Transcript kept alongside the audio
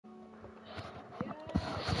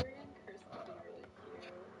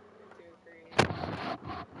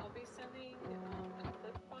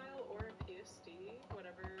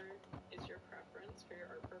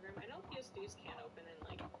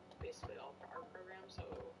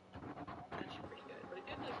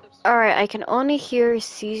Alright, I can only hear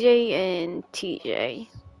CJ and TJ.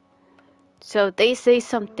 So if they say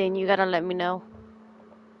something, you gotta let me know.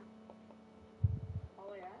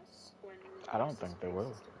 I don't think they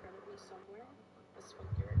will.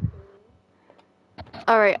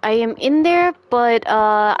 Alright, I am in there, but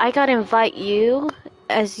I gotta invite you,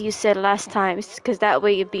 as you said last time, because that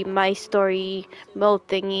way it'd be my story mode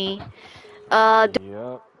thingy.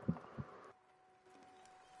 Yep.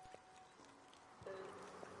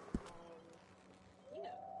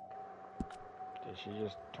 Did she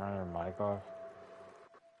just turn her mic off?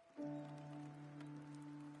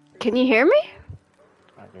 Can you hear me?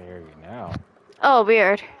 I can hear you now. Oh,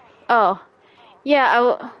 weird. Oh,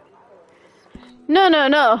 yeah. No.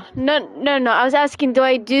 I was asking, do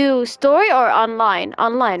I do story or online?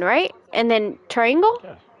 Online, right? And then triangle?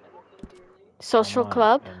 Yeah. Social Online.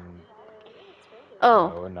 club? And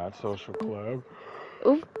Oh. no, not social club.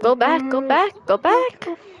 Ooh, go back. What the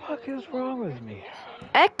fuck is wrong with me?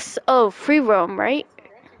 X? Oh, free roam, right?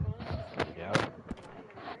 Yep.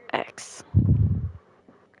 X.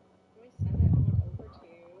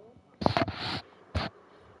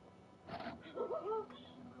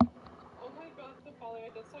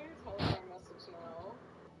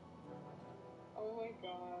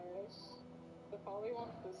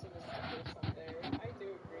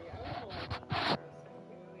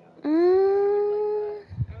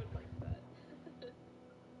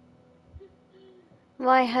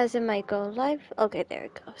 Why hasn't my go live? Okay, there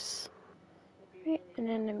it goes. Right, and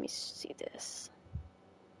then let me see this.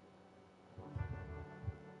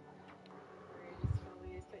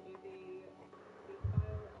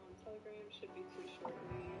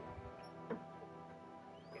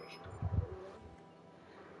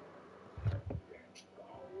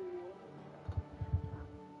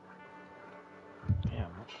 Damn,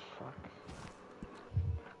 what the fuck?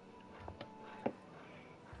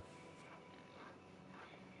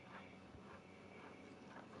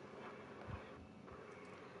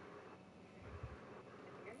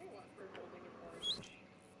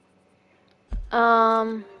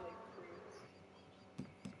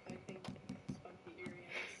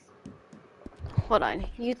 Hold on.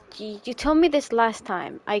 You told me this last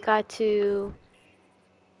time. I got to.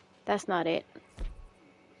 That's not it.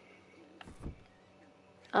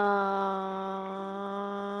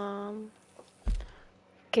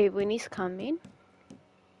 Okay, Winnie's coming.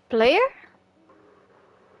 Player?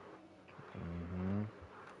 Mm-hmm.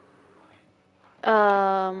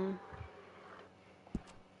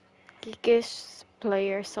 Geekish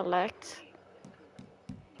player select.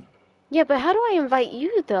 Yeah, but how do I invite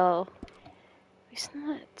you though? It's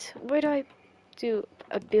not. Where do I do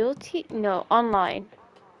ability? No, online.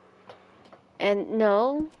 And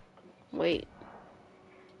no. Wait.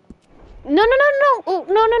 No. Oh,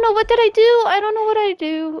 no. What did I do? I don't know what I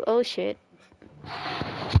do. Oh shit.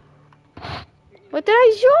 What did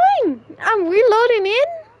I join? I'm reloading in?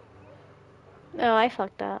 Oh, I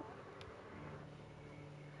fucked up.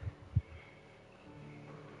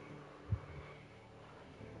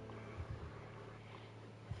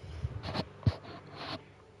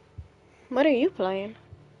 What are you playing?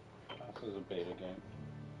 This is a beta game.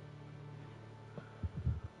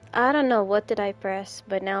 I don't know what did I press,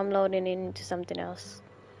 but now I'm loading into something else.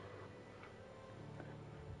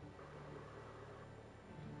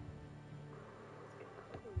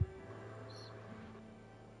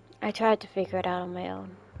 I tried to figure it out on my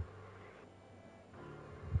own.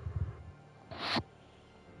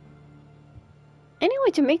 Any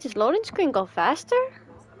way to make this loading screen go faster?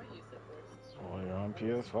 Well, you're on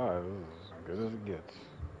PS5. This is as good as it gets.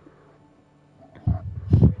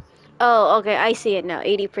 Oh, okay, I see it now.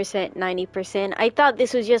 80%, 90%. I thought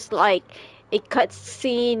this was just like a cut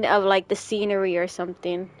scene of like the scenery or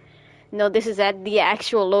something. No, this is at the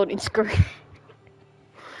actual loading screen.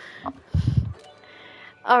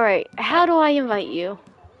 Alright, how do I invite you?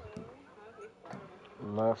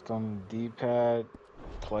 Left on the D-pad,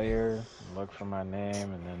 player, look for my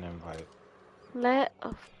name, and then invite. Let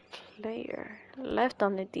of player. Left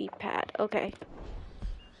on the D-pad. Okay.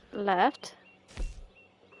 Left.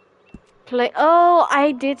 Play. Oh,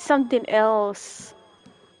 I did something else.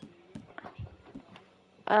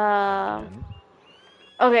 Again.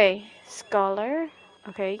 Okay. Scholar.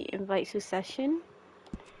 Okay, invite to session.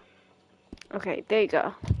 Okay, there you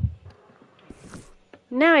go.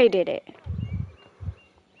 Now I did it.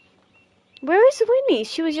 Where is Winnie?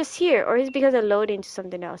 She was just here. Or is it because I loaded into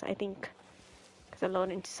something else? I think. Because I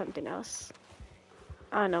loaded into something else.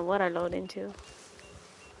 I don't know what I load into.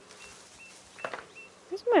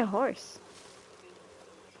 Where's my horse?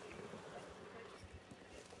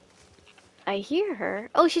 I hear her.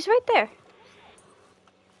 Oh, she's right there.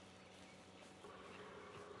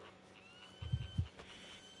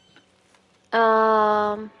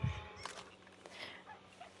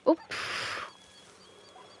 Oop.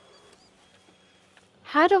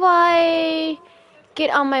 How do I get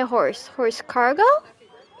on my horse? Horse cargo?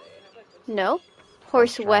 No. Press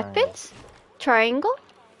Horse triangle. weapons? Triangle?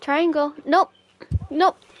 Triangle. Nope.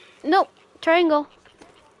 Nope. Nope. Triangle.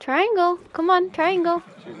 Triangle. Come on, triangle.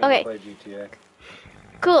 She's never Okay. played GTA.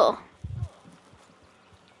 Cool.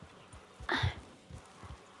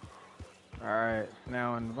 Alright,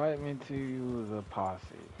 now invite me to the posse.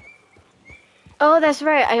 Oh, that's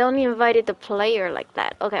right. I only invited the player like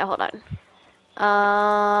that. Okay, hold on.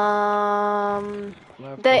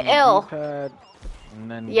 Left The on the L. D-pad, and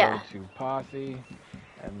then Yeah. go to posse,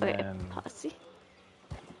 and Okay, then posse.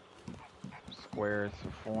 squares to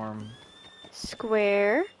form.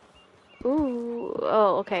 Square. Ooh.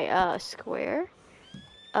 Oh, okay. Square.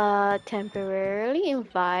 Temporarily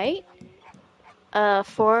invite.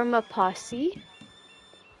 Form a posse.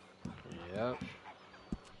 Yep.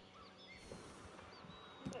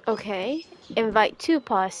 Okay. Invite two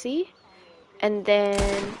posse. And then...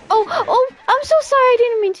 Oh! I'm so sorry. I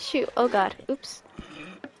didn't mean to shoot. Oh, God. Oops.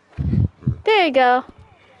 There you go.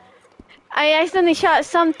 I accidentally shot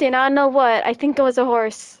something. I don't know what. I think it was a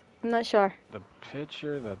horse. I'm not sure. The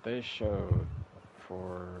picture that they showed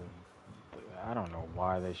for... I don't know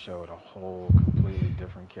why they showed a whole completely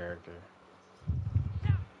different character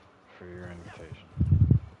for your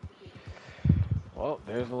invitation. Well,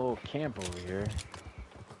 there's a little camp over here.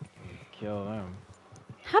 Kill them.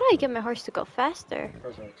 How do I get my horse to go faster?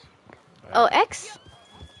 Press X. Oh, X?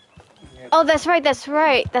 Oh, that's right.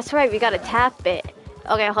 We gotta tap it.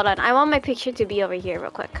 Okay, hold on. I want my picture to be over here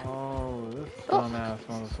real quick. Oh, this Oh. dumbass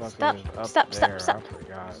motherfucker Stop, is up stop, there. stop. I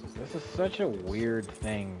forgot. This is such a weird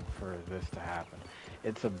thing for this to happen.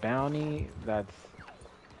 It's a bounty that's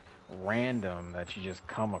random that you just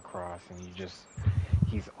come across and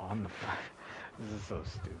he's on the This is so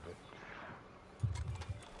stupid.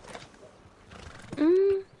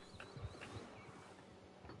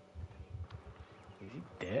 Is he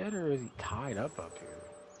dead or is he tied up here?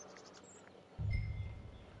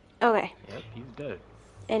 Okay. Yep, he's dead.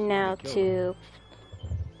 And now Somebody killed to...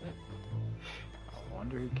 I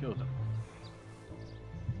wonder who killed him.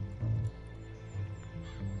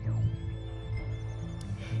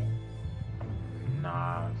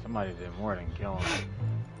 Nah, somebody did more than kill him.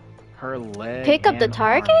 Her leg Pick up the and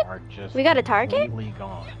target? arm are just We got a target? completely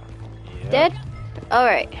gone. Yep. Dead?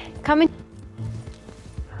 Alright. Coming.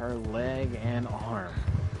 Her leg and arm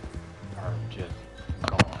are just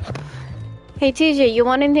gone. Hey, TJ, you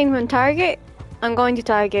want anything from Target? I'm going to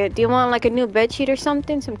Target. Do you want like a new bedsheet or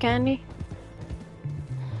something? Some candy?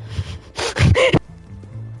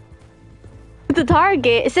 The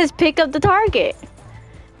Target. It says pick up the Target.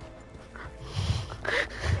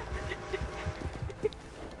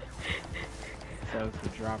 Says to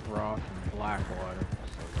drop her off in Blackwater.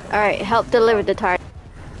 Alright, help deliver the Target.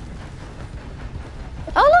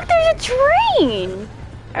 Oh, look, there's a train!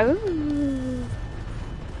 Oh.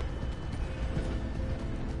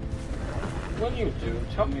 What do you do?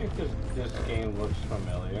 Tell me if this game looks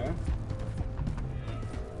familiar.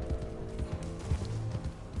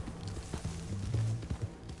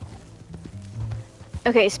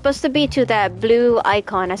 Okay, it's supposed to be to that blue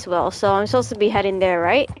icon as well, so I'm supposed to be heading there,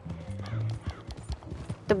 right?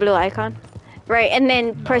 The blue icon? Right, and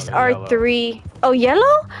then press the R3. yellow. Oh,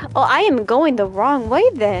 yellow? Oh, I am going the wrong way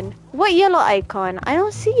then. What yellow icon? I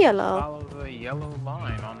don't see yellow. Follow the yellow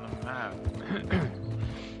line on the map.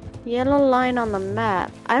 Yellow line on the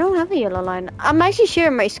map. I don't have a yellow line. I'm actually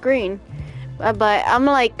sharing my screen. But I'm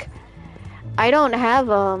like, I don't have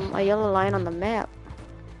a yellow line on the map.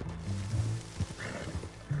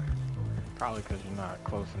 Probably because you're not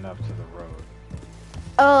close enough to the road.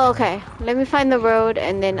 Oh, okay. Let me find the road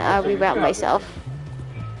and then I'll So you reroute got myself.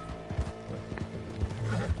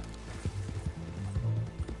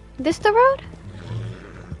 This the road?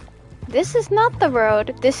 This is not the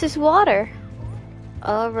road. This is water.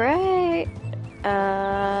 Alright.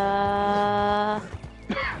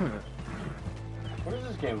 What does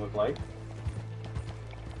this game look like?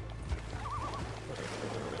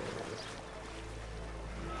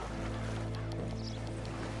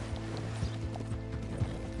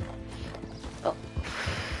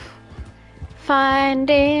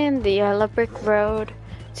 Finding the yellow brick road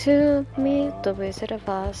to meet the Wizard of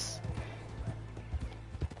Oz.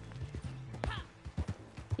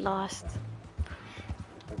 Lost.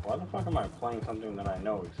 Like, why the fuck am I playing something that I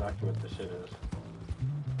know exactly what this shit is?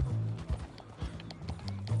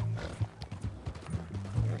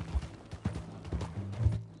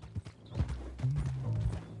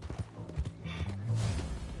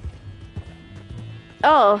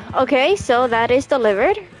 Oh, okay, so that is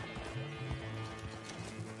delivered.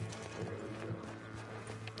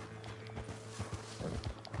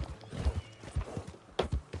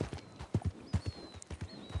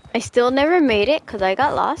 I still never made it because I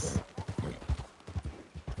got lost.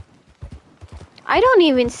 I don't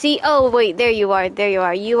even see. Oh, wait, there you are. There you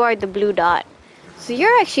are. You are the blue dot. So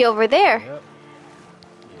you're actually over there. Yep.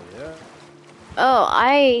 Yep. Oh,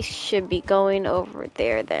 I should be going over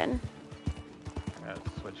there then. I gotta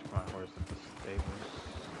switch my horse at the stables.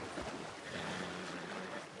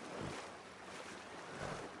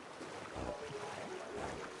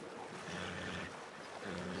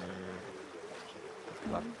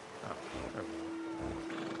 Left? Oh, there we go.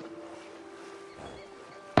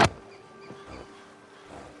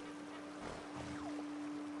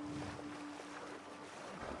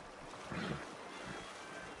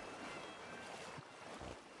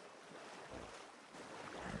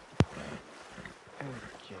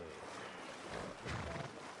 Okay.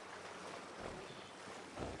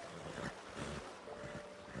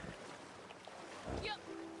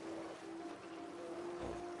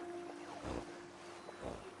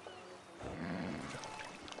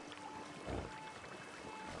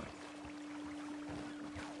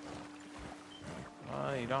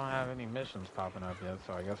 Well, you don't have any missions popping up yet,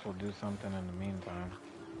 so I guess we'll do something in the meantime.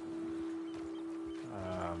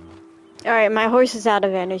 Alright, my horse is out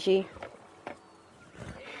of energy.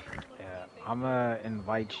 Yeah, I'm gonna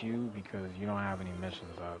invite you because you don't have any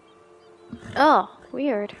missions up. Oh,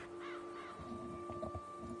 weird.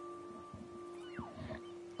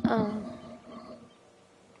 Um,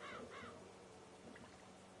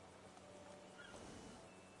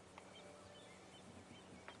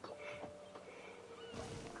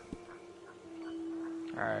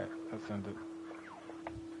 Alright, let's send it.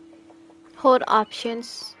 hold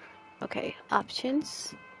options. Okay,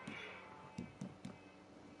 options.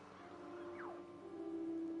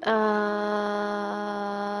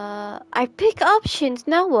 I pick options.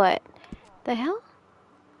 Now what? The hell?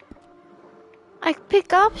 I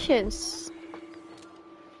pick options.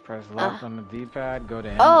 Press Uh, left on the D-pad, go to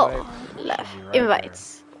oh, invites. It should left. be right there.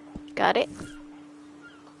 Invites. Got it.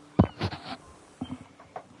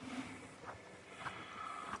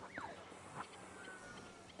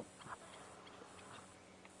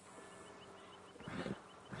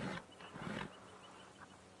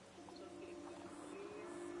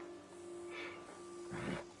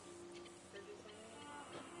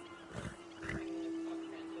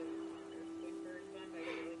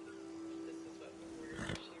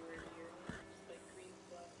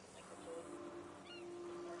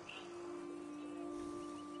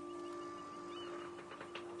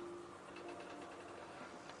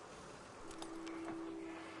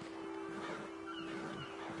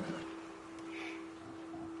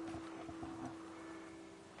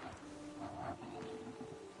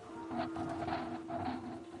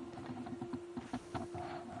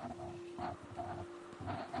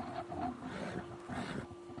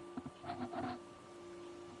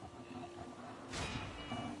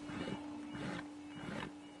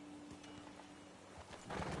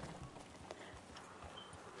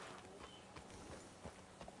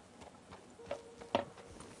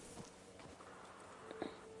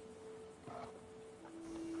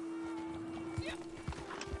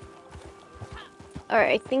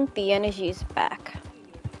 Alright, I think the energy is back.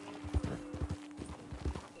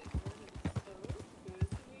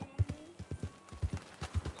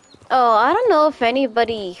 Oh, I don't know if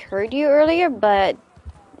anybody heard you earlier, but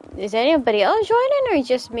is anybody else joining or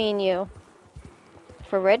just me and you?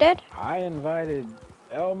 For Red Dead? I invited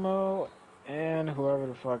Elmo and whoever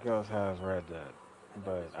the fuck else has Red Dead,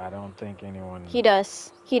 but I don't think anyone. He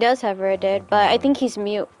does. He does have I Red don't Dead, think but I think anyone. he's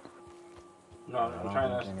mute. No, Yeah, I I'm don't trying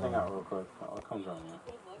think this thing anyone. out real quick. I'll come join you.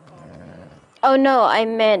 Oh no, I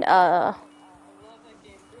meant,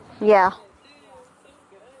 yeah.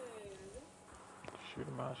 Shoot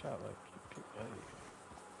him out, shot like pew pew. Hey.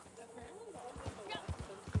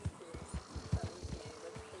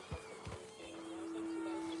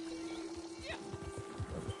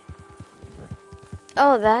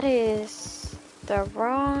 Oh, that is the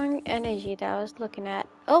wrong energy that I was looking at.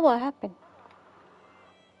 Oh, what happened?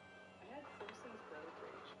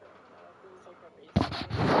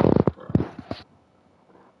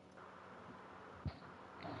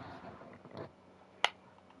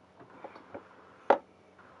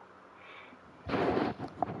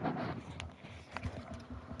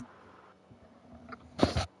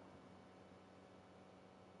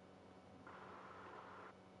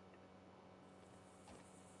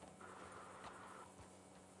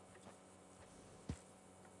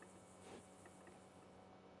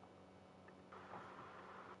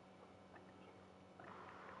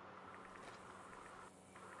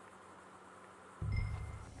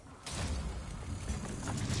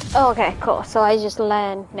 Oh, okay, cool. So I just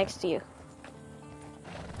land next to you.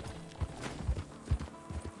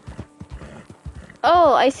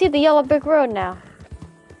 Oh, I see the yellow brick road now.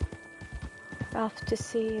 Off to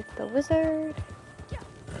see the wizard.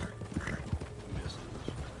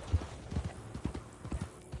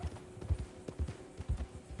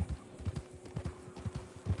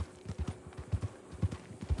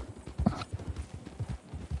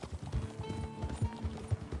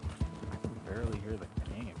 I can barely hear the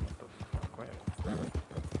game. What the fuck? Wait.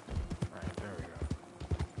 Alright, there we go.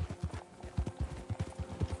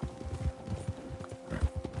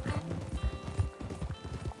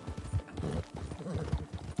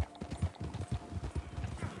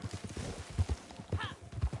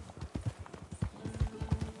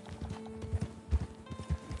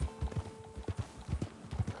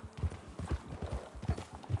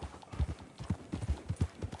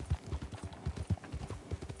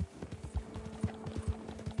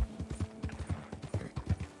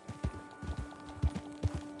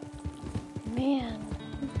 Man.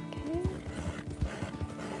 Okay.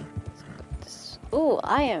 Ooh,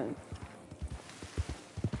 I am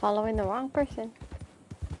following the wrong person.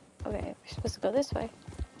 Okay, we're supposed to go this way.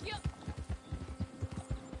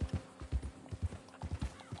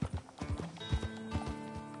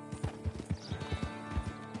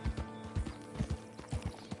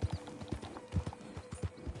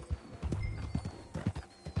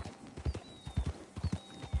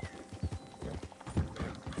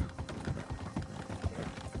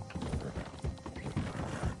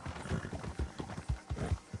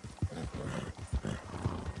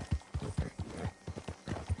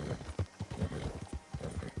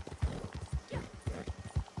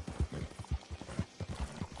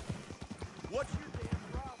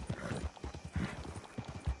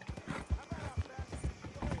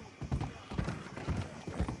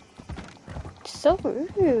 So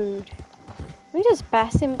rude. We're just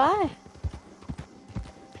passing by.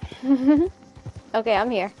 Okay, I'm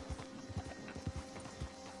here.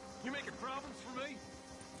 You making problems for me?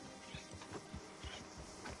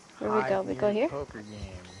 Where we go? We go here? Poker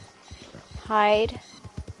game. Hide.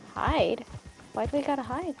 Hide? Why do we gotta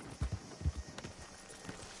hide?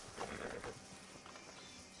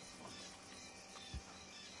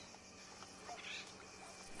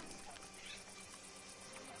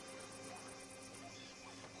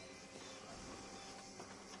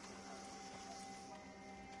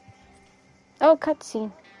 Oh,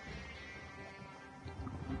 cutscene.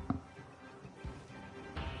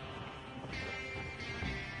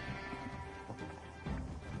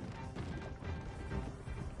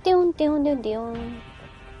 Dun dun dun dun.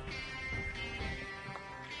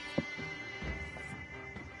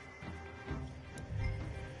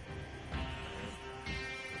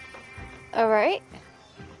 Alright.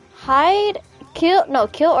 Hide, kill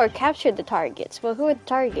or capture the targets. Well, who are the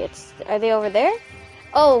targets? Are they over there?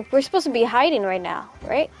 Oh, we're supposed to be hiding right now,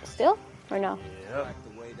 right? Still? Or no? Yep.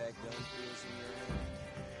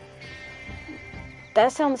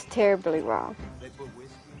 That sounds terribly wrong. They put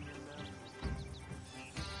whiskey in your mouth?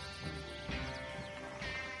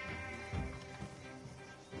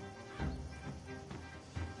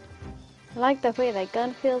 I like the way that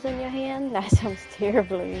gun feels in your hand. That sounds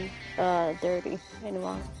terribly dirty and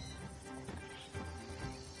wrong.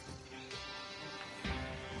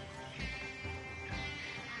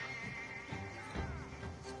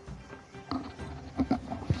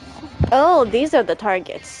 Oh, these are the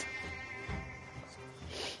targets.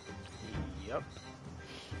 Yep.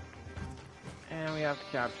 And we have to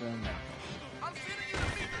capture them now.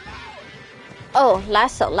 Oh,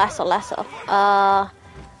 lasso. Lasso, lasso,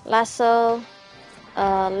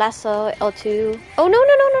 L2. Oh,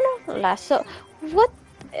 no. Lasso. What?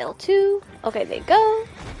 L2. Okay, there you go.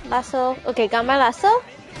 Lasso. Okay, got my lasso.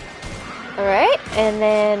 Alright, and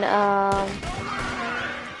then,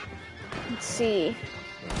 let's see.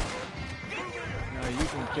 No, you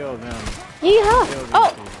can kill them. Yeehaw! Kill these Oh!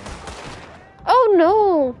 people. Oh,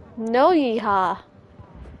 no! No, yeehaw.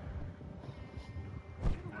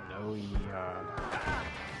 No,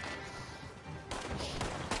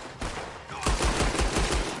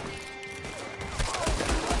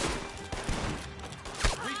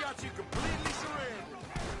 We got you completely surrounded.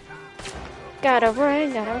 Gotta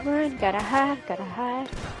run, gotta hide.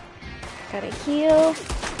 Gotta heal.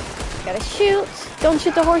 Gotta shoot. Don't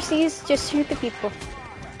shoot the horsies, just shoot the people.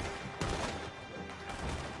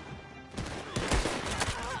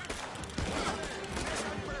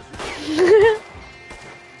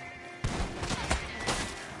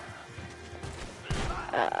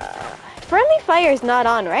 Friendly fire is not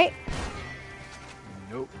on, right?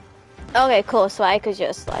 Nope. Okay, cool. So I could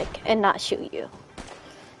just and not shoot you.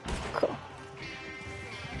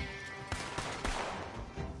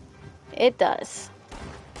 It does.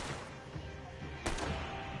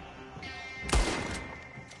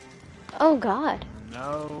 Oh God.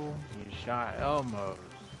 No, you shot Elmo's.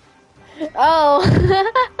 Oh.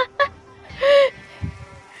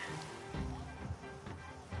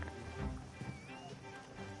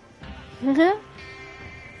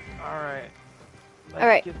 Alright, All let's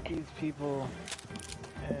right. get these people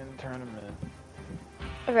in tournament.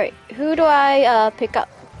 All right. Who do I pick up?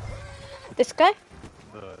 This guy?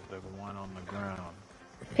 The one on the ground.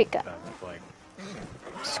 Pick up. That's like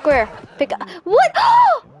Square. Pick up. What?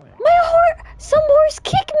 My horse! Some horse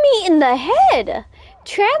kicked me in the head.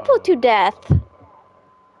 Trampled to death.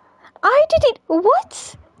 I didn't.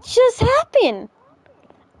 What just happened?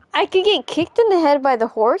 I could get kicked in the head by the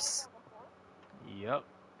horse? Yep.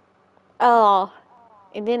 Oh,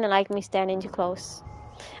 it didn't like me standing too close.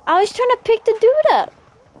 I was trying to pick the dude up.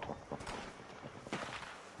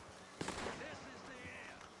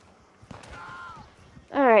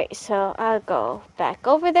 Alright, so I'll go back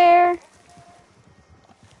over there.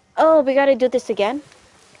 Oh, we gotta do this again?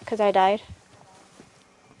 Because I died.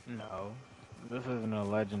 No. This isn't a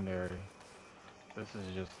legendary. This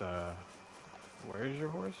is just where's your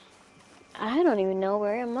horse? I don't even know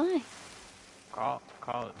where am I. Call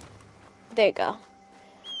it. There you go.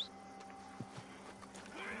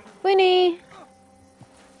 Winnie!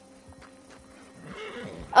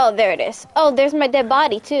 Oh, there it is. Oh, there's my dead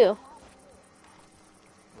body, too.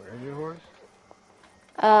 Where's your horse?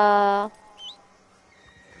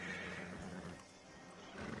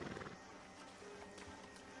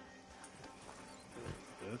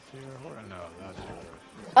 Is this your horse? No, that's your horse.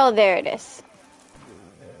 Oh, there it is.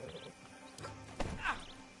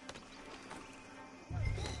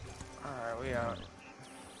 Alright, we out.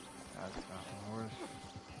 That's not the horse.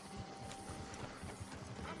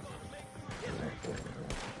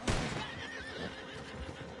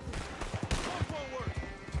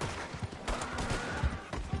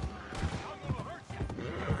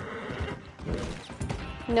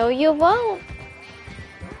 No, you won't.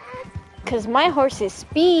 Because my horse is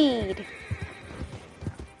speed.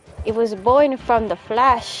 It was born from the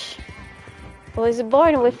flesh. It was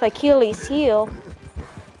born with Achilles' heel.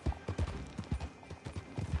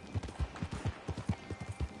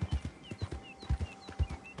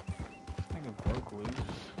 I think it broke loose.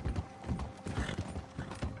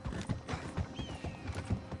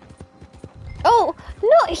 Oh,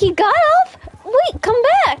 no, he got off? Wait, come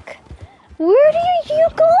back. Where are you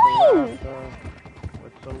going?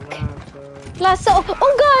 With the lasso. Lasso.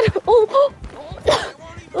 Oh, God. Oh.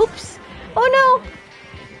 Oops. Oh, no.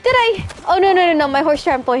 Did I? Oh, no. My horse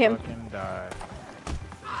trampled him. Fucking die.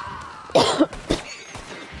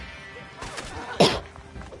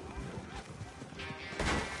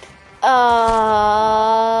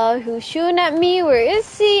 Who's shooting at me? Where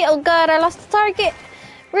is he? Oh, God, I lost the target.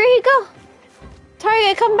 Where'd he go?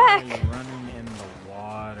 Target, come back. Why are you running in the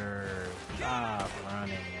water? Stop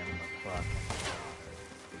running in the fucking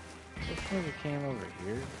water. This nigga came over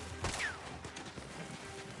here.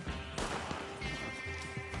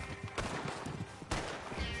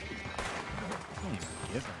 I can't even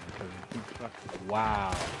give him because he keeps fucking.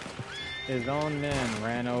 Wow. His own men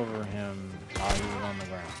ran over him while he was on the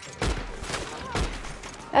ground.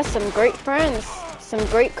 That's some great friends. Some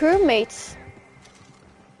great crewmates.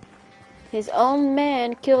 His own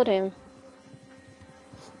man killed him.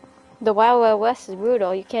 The Wild Wild West is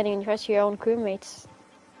brutal. You can't even trust your own crewmates.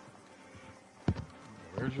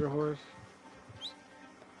 Where's your horse?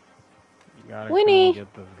 You gotta Winnie. come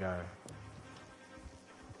get this guy.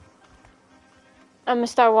 I'm gonna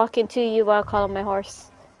start walking to you while calling my horse.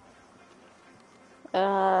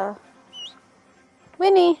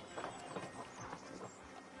 Winnie.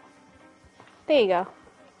 There you go.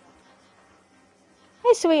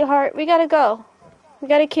 Hey, sweetheart, we gotta go. We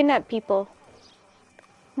gotta kidnap people.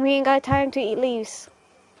 We ain't got time to eat leaves.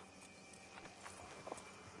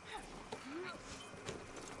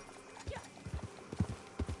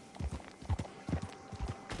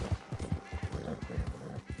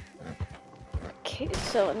 Okay,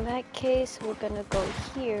 so in that case, we're gonna go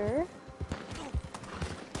here.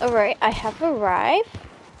 Alright, I have arrived.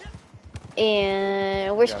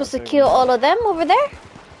 And we're supposed to kill all of them over there?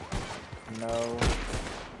 No.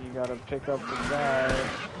 You gotta pick up the guy.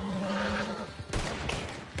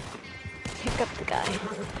 Pick up the guy.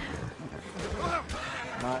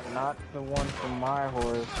 Not the one from my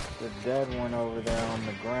horse. The dead one over there on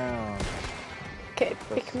the ground. Okay,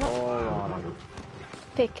 The pick him up. skull on him.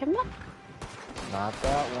 Pick him up. Not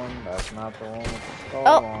that one. That's not the one with the skull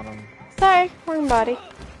Oh. on him. Sorry, wrong body.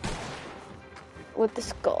 With the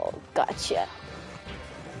skull. Gotcha.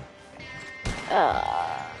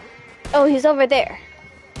 Oh, he's over there.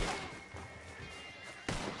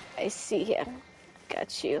 I see him.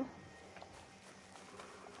 Got you.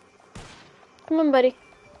 Come on, buddy.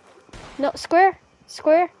 No, square.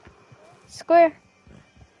 Square. Square.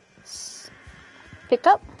 Pick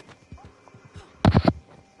up.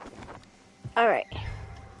 Alright.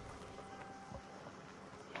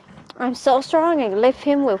 I'm so strong, I lift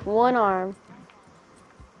him with one arm.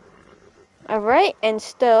 Alright, and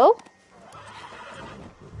stow.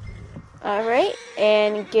 Alright,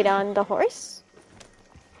 and get on the horse.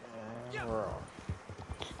 And we're off.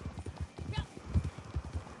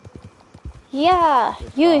 Yeah,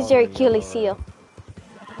 Just use follow your the yellow Achilles heel.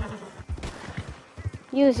 road.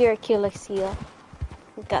 Use your Achilles heel.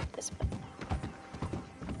 We got this.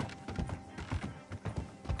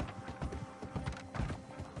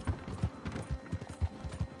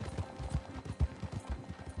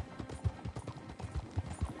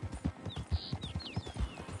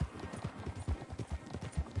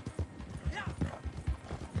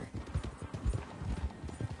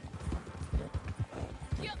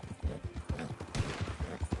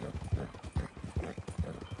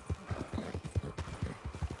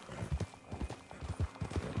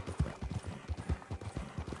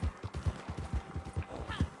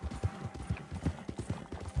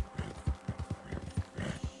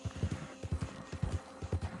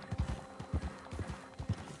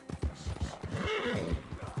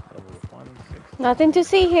 Level 160. Nothing to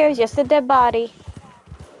see here, just a dead body.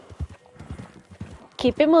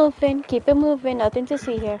 Keep it moving, nothing to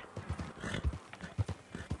see here.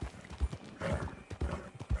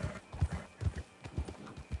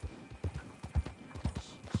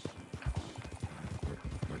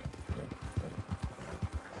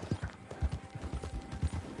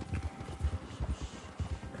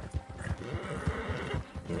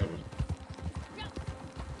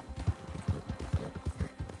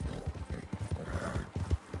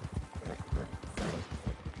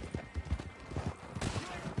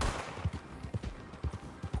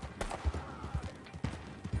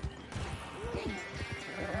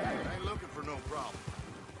 I ain't looking for no problem.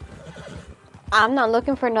 I'm not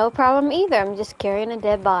looking for no problem either, I'm just carrying a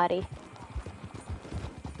dead body.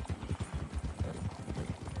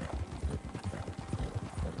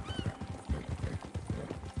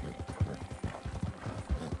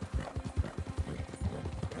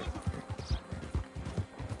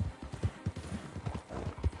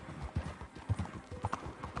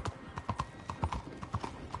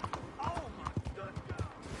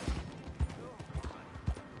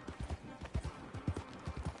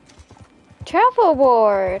 Travel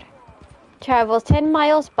award. Travel 10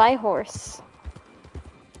 miles by horse.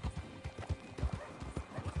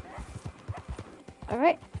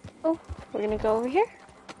 Alright. Oh, we're gonna go over here.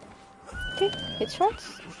 Okay, hit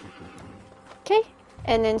shorts. Okay,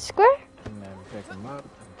 and then square. And then pick him up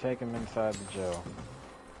and take him inside the jail.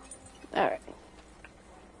 Alright.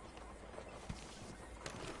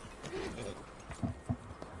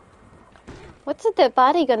 What's a dead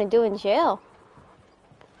body gonna do in jail?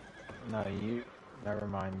 No, never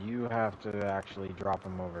mind. You have to actually drop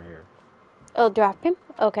him over here. Oh, drop him?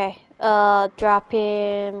 Okay. Drop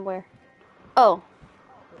him where? Oh,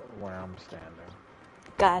 Where I'm standing.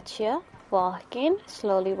 gotcha. Walking,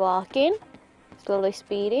 slowly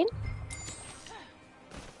speeding.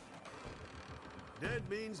 Dead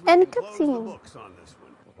means we And can close the cutscene. books on this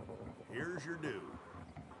one. Here's your due.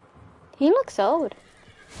 He looks old.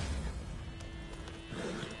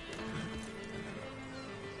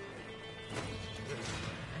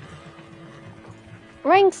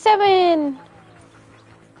 Rank 7!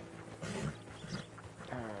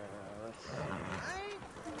 Let's see.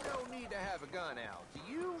 I don't need to have a gun out. Do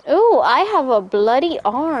you? Ooh, I have a bloody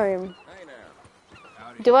arm. Hey now.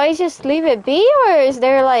 Howdy. Do I just leave it be, or is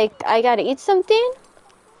there like, I gotta eat something?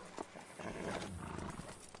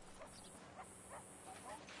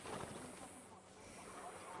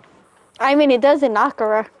 I mean, it does in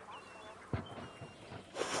Akara.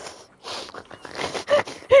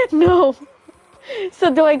 No.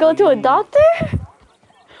 So do I go to a doctor?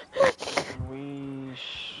 We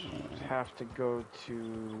have to go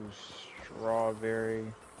to Strawberry.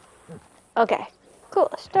 Okay,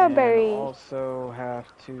 cool. Strawberry. And also have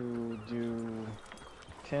to do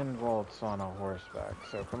 10 volts on a horseback.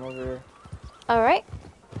 So come over here. Alright.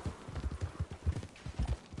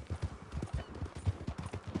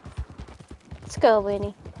 Let's go,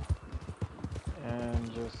 Winnie.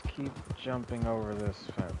 And just keep jumping over this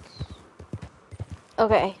fence.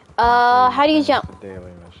 Okay. Until How do you finish jump? The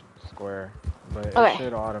daily mission. Square. But it Okay.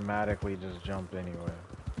 should automatically just jump anyway.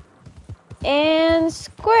 And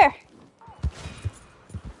square.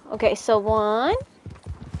 Okay, so 1,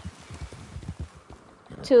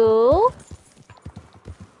 2,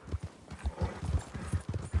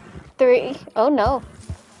 3. Oh no.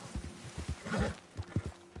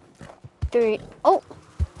 3. Oh,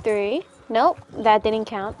 3. Nope, that didn't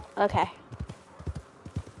count. Okay.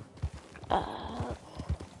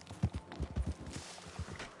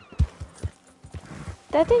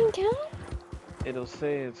 That didn't count? It'll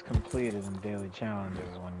say it's completed in daily challenges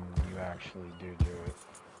when you actually do it.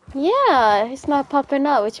 Yeah, it's not popping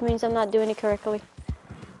up, which means I'm not doing it correctly.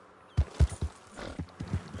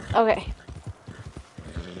 Okay.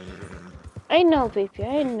 I know, baby.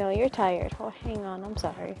 I know you're tired. Oh, hang on. I'm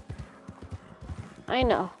sorry. I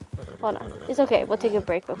know. Hold on. It's okay. We'll take a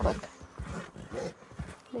break real quick.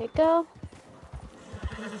 There you go.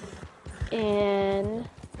 And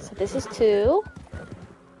so this is 2.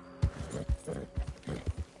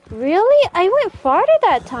 Really? I went farther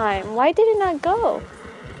that time. Why did it not go?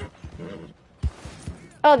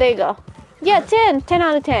 Oh, there you go. Yeah, 10. 10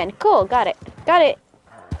 out of 10. Cool. Got it. Got it.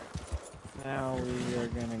 Alright. Now we are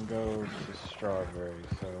gonna go to Strawberry,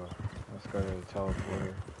 so let's go to the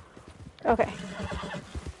teleporter. Okay.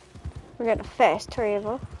 We're gonna fast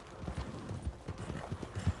travel.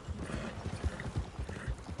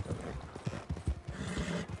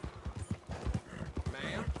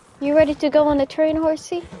 Ma'am? You ready to go on the train,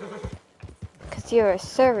 horsey? Cause you're a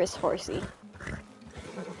service horsey.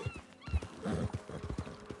 It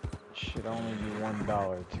should only be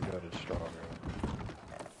 $1 to go to Strawberry.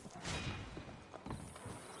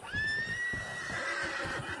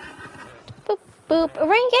 Boop, boop,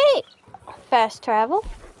 ring gate. Fast travel.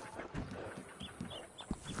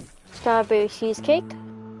 Strawberry cheesecake.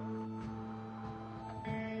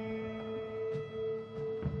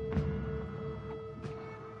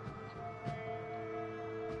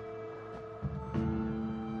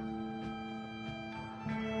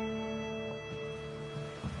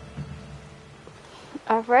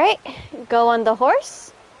 Alright, go on the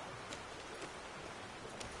horse.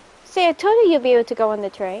 See, I told you you'd be able to go on the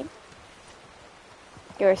train.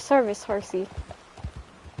 You're a service horsey.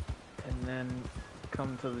 And then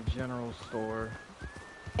come to the general store.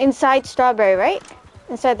 Inside Strawberry, right?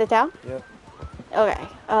 Inside the town? Yep. Okay.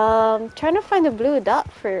 Trying to find the blue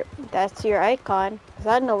dot for that's your icon. Cause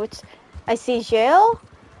I don't know which. I see jail,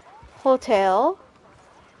 hotel,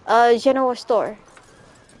 general store,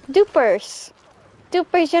 Dupers,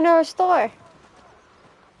 Dupers general store.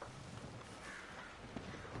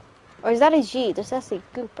 Or is that a G? Does that say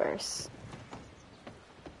Goopers?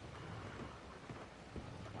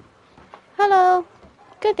 Hello.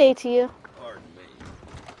 Good day to you. Pardon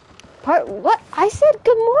me. What? I said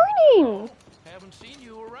good morning. Haven't seen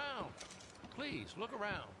you around. Please, look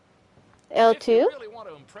around. If L2? you really want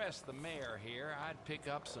to impress the mayor here, I'd pick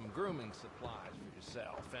up some grooming supplies for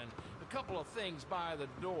yourself and a couple of things by the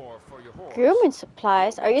door for your horse. Grooming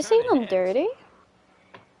supplies? Are you saying I'm dirty?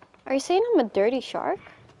 Are you saying I'm a dirty shark?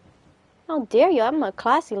 How dare you? I'm a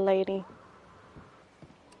classy lady.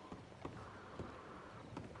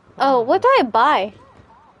 Oh, what do I buy?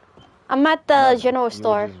 I'm at the general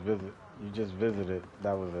store. You just visited.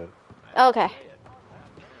 That was it. Okay.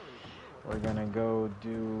 We're gonna go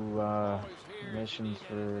do missions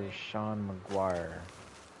for Sean McGuire.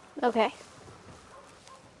 Okay.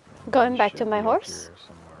 Going He back to should my be up horse. here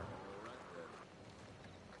somewhere.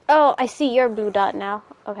 Oh, I see your blue dot now.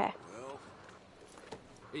 Okay. Well,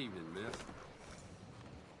 evening, miss.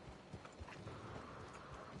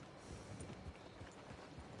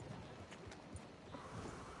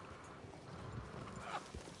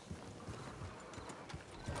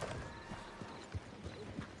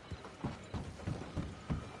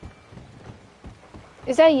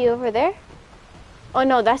 Is that you over there? Oh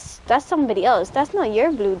no, that's somebody else. That's not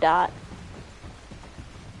your blue dot.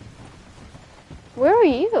 Where are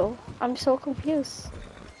you? I'm so confused.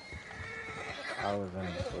 I was in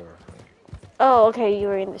the store. Oh, okay, you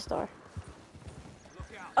were in the store.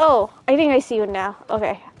 Oh, I think I see you now.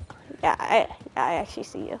 Okay. Yeah, I actually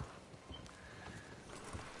see you.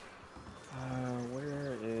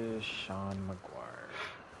 Where is Sean McGuire?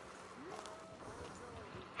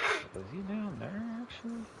 Is he down there,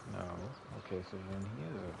 actually? No. Okay, so then he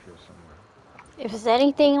is up here somewhere. If it's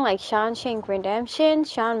anything like Shawshank Redemption,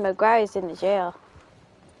 Sean McGuire is in the jail.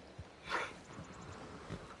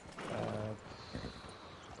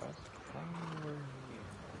 That's probably where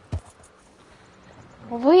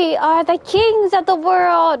he is. We are the kings of the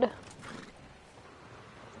world! Yeah,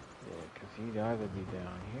 because he'd either be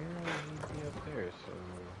down here or he'd be up there, so...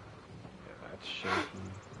 Yeah, that's shaky.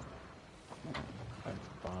 That's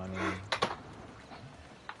Bonnie.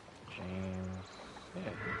 James.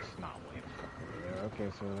 Yeah, it's not way over there. Okay,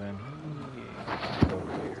 so then he is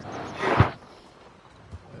over there.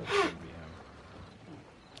 That should be him.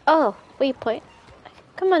 Oh, waypoint.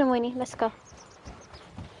 Come on, Winnie, let's go.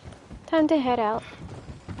 Time to head out.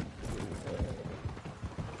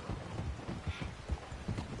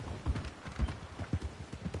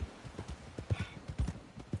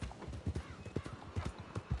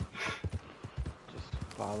 Just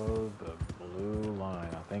follow the blue line.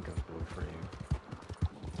 I think it's blue for you.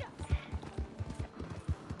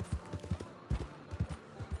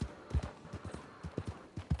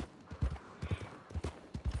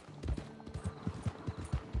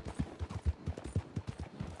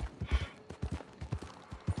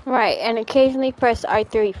 Right, and occasionally press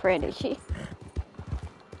R3 for energy.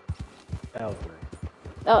 L3.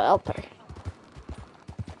 Oh, L3.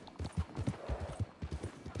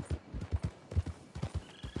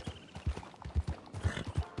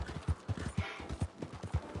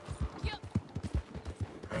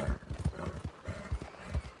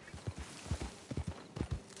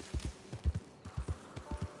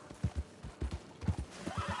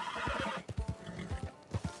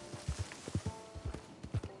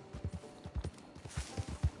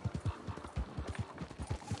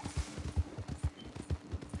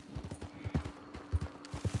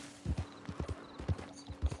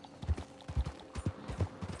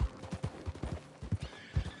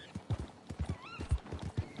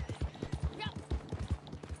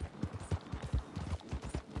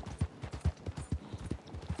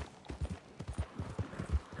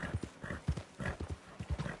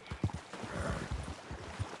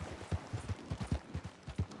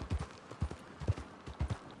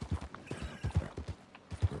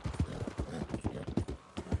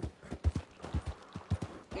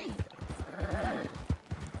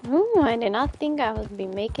 Ooh, I did not think I would be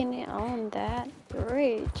making it on that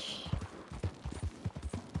bridge.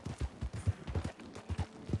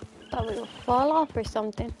 Thought we would fall off or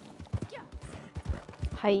something.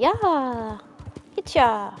 Hiya!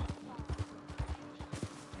 Hitcha!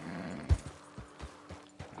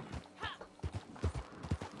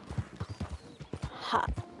 Ha!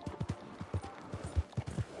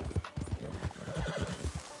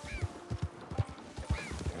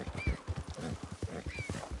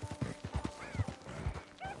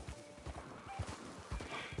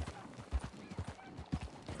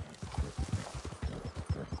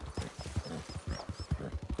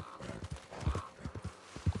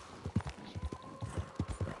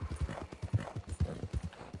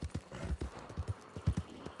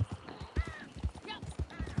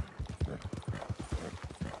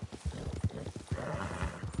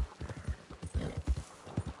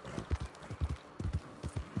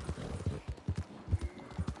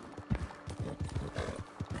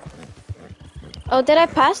 Oh, did I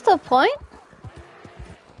pass the point?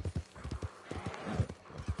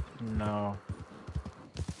 No.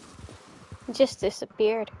 It just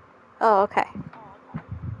disappeared. Oh, okay.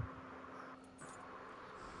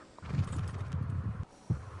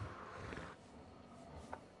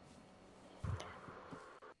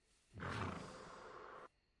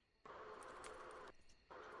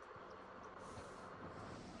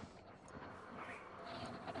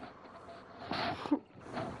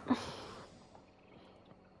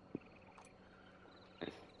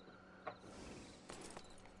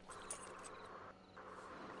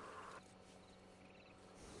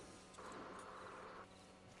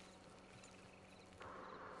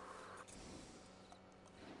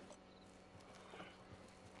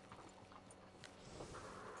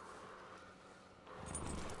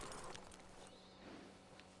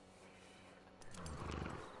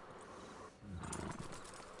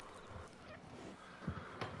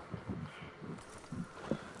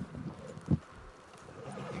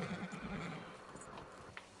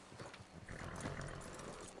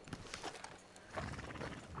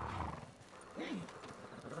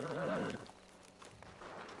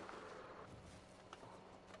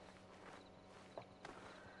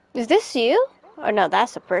 Is this you? Or no,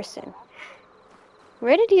 that's a person.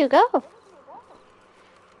 Where did you go?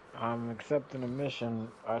 I'm accepting a mission.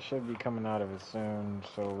 I should be coming out of it soon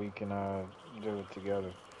so we can do it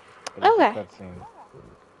together. But it's a Okay. cutscene.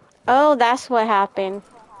 Oh, that's what happened.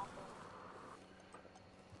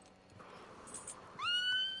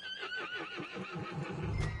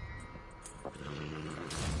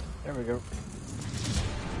 There we go.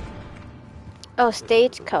 Oh,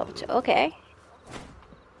 stagecoach. Okay.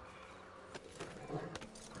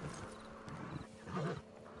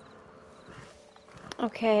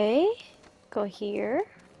 Okay. Go here.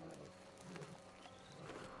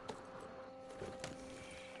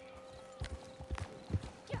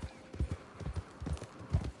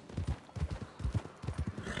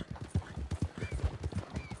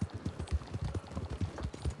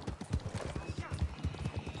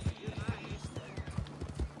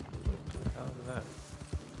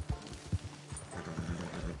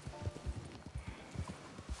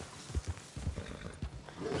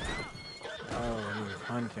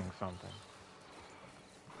 renting something.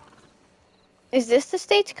 Is this the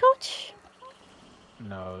stagecoach?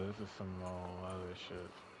 No, this is some old other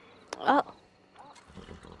shit. Oh.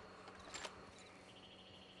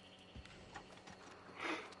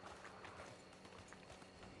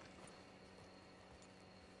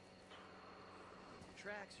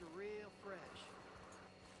 Tracks are real fresh.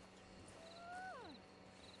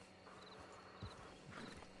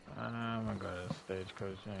 I'm gonna go to the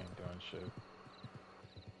stagecoach. You ain't doing shit.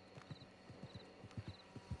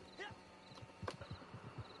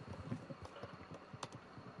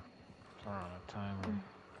 We're on a timer.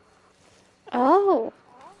 Oh.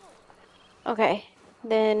 Okay.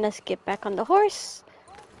 Then let's get back on the horse.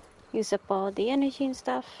 Use up all the energy and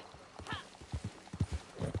stuff.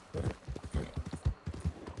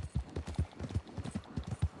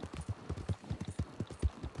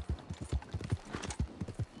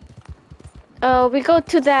 We go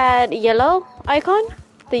to that yellow icon?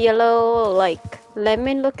 The yellow, like,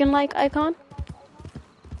 lemon looking like icon?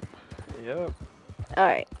 Yep.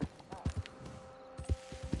 Alright.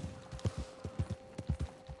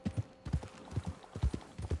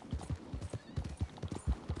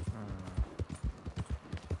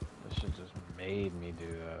 This shit just made me do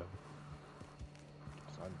that.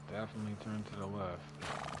 So I definitely turned to the left.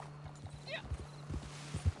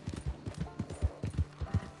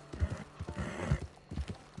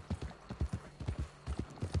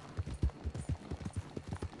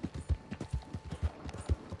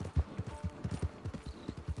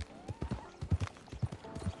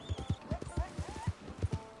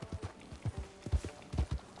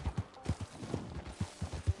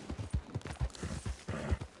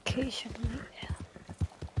 Occasionally.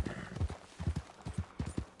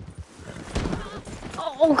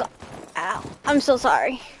 Oh, God. Ow. I'm so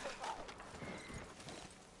sorry.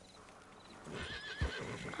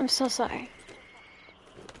 I'm so sorry.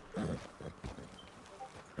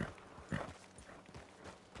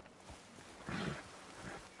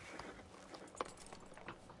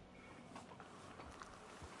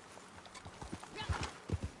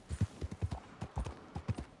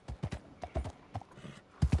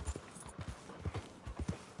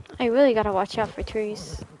 I really gotta watch out for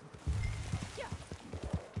trees.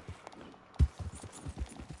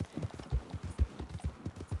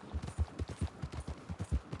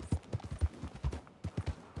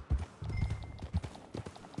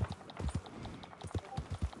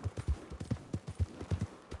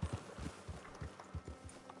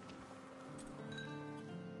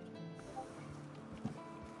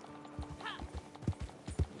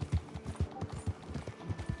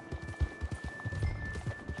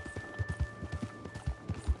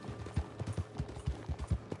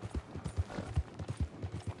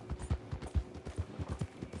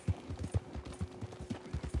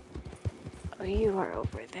 Oh, you are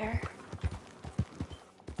over there.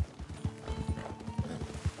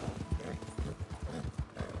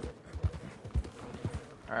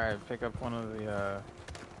 Alright, pick up one of the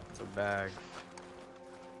bags.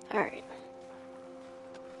 Alright.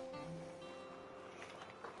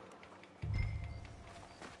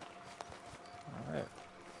 Alright.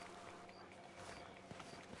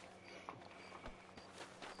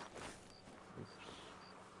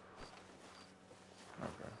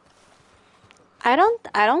 Okay.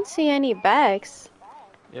 I don't see any bags.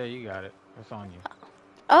 Yeah, you got it. It's on you.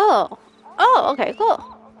 Oh. Oh, okay, cool.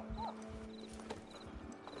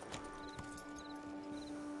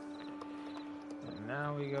 And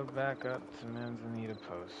now we go back up to Manzanita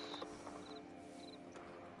Post.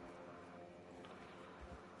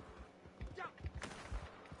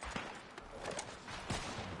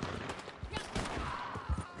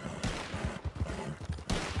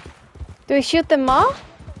 Do we shoot them all?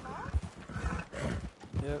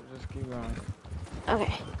 Yep, just keep going.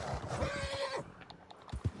 Okay.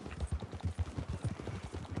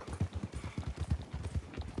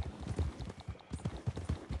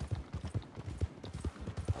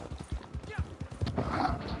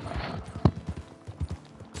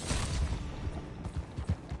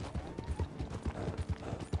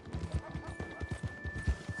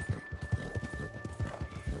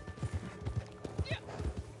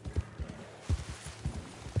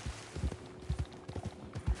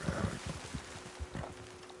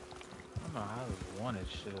 I don't know how this wanted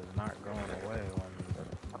shit is not going away when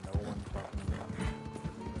no one fucking is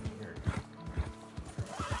even here.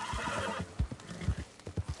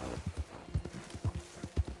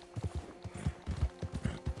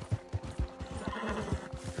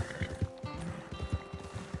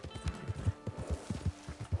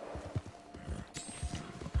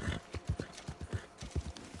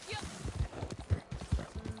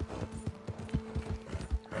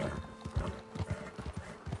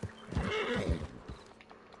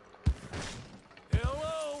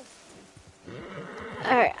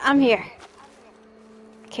 I'm here.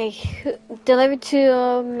 Okay, delivered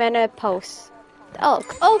to Mena Post. Oh,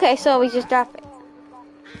 okay, so we just drop it.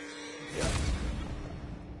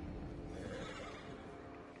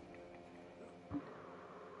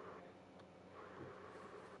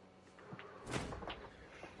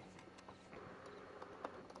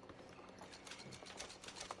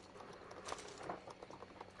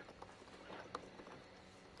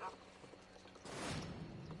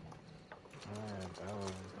 Alright, that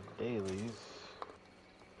was the dailies.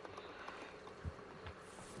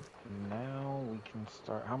 Now we can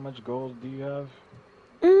start. How much gold do you have?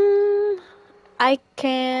 I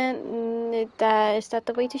can. Is that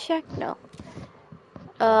the way to check? No.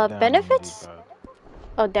 Down, you Benefits? said.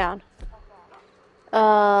 Oh, down.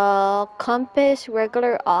 Compass,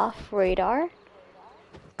 regular off, radar. Top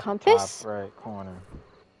Compass? right corner.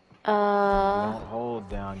 You Uh, don't hold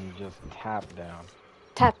down, you just tap down.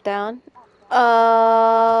 tap down.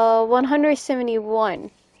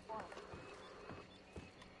 171.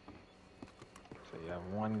 So you have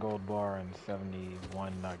 1 gold bar and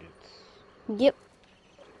 71 nuggets. Yep.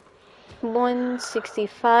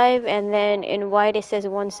 165, and then in white it says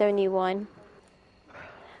 171.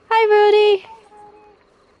 Hi, Rudy.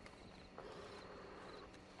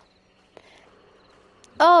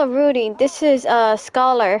 Oh, Rudy, this is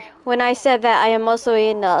Scholar. When I said that I am also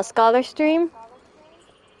in Scholar stream,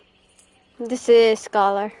 this is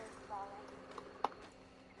Scholar.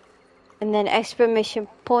 And then exclamation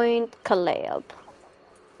point, Caleb.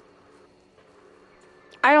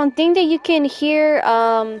 I don't think that you can hear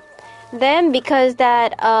them because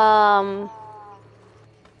that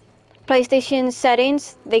PlayStation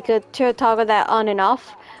settings, they could toggle that on and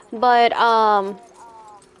off. But hi,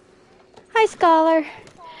 Scholar.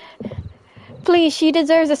 Please, she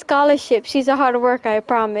deserves a scholarship. She's a hard worker, I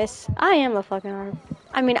promise. I am a fucking hard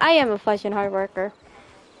worker.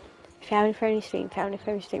 Family friendly stream, family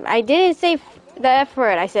friendly stream. I didn't say the F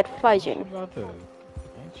word, I said fudging.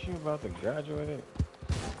 Ain't you about to graduate?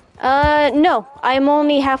 No, I'm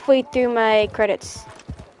only halfway through my credits.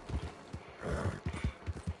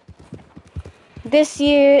 This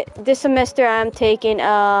semester I'm taking,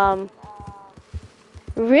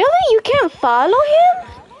 really? You can't follow him?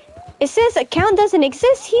 It says account doesn't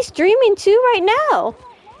exist. He's streaming too right now.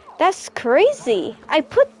 That's crazy. I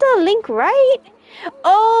put the link right.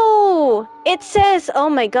 Oh, it says, oh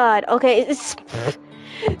my god. Okay,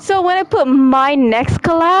 so when I put my next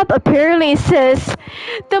collab, apparently it says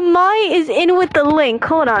the my is in with the link.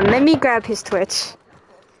 Hold on, let me grab his Twitch.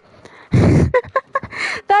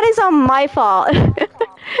 That is on my fault.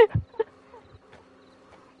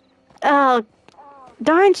 Oh,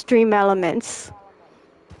 darn Stream Elements.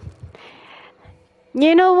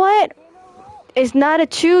 You know what? It's not a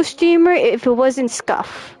true streamer if it wasn't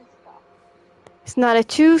Scuff. It's not a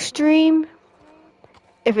true stream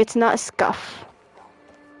if it's not Scuff.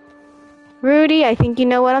 Rudy, I think you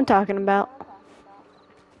know what I'm talking about.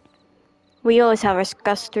 We always have our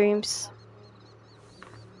Scuff streams.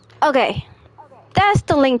 Okay, that's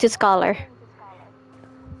the link to Scholar. Where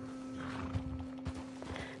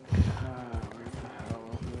the hell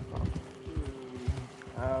was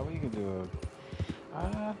it? We could do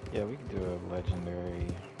yeah, we could do a legendary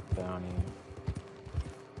bounty.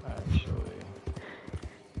 Actually.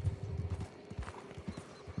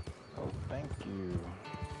 Oh, thank you.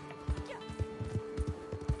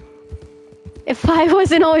 If I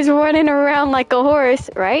wasn't always running around like a horse,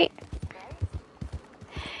 right?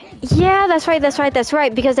 Yeah, that's right.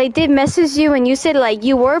 Because I did message you and you said like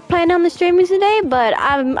you were planning on the streaming today, but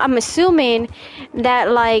I'm assuming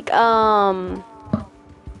that like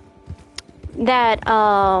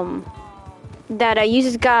that you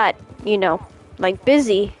just got, you know, like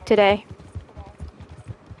busy today.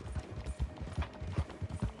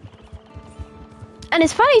 And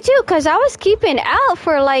it's funny too, cause I was keeping out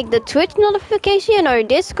for like the Twitch notification or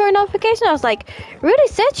Discord notification. I was like, Rudy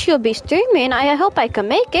said she'll be streaming. I hope I can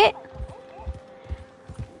make it.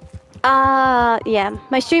 Yeah,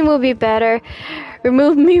 my stream will be better.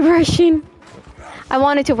 Remove me rushing. I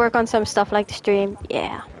wanted to work on some stuff like the stream.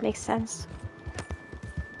 Yeah, makes sense.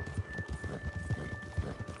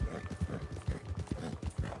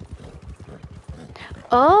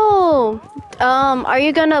 Oh, are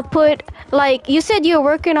you gonna put, like, you said you're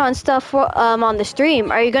working on stuff for, on the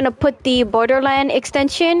stream. Are you gonna put the Borderland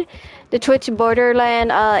extension, the Twitch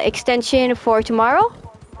Borderland, extension for tomorrow?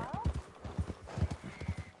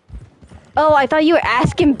 Oh, I thought you were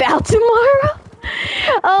asking about tomorrow.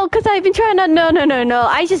 Oh, cause I've been trying to, no.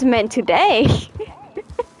 I just meant today.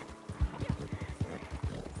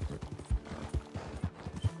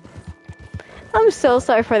 I'm so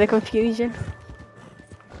sorry for the confusion.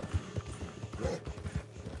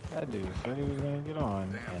 That dude said he was gonna get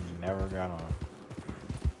on and never got on.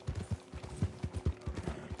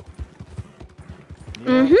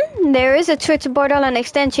 Yep. There is a Twitch Borderland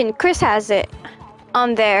extension. Chris has it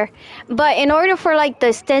on there. But in order for like the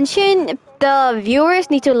extension, the viewers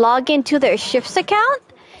need to log into their Shifts account.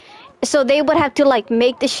 So they would have to like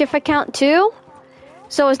make the Shift account too.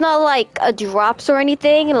 So it's not like a drops or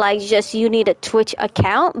anything, like just you need a Twitch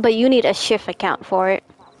account, but you need a Shift account for it.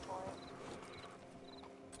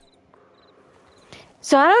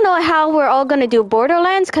 So I don't know how we're all gonna do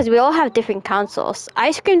Borderlands because we all have different consoles.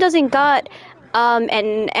 Ice Cream doesn't got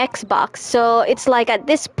an Xbox, so it's like at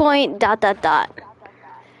this point ...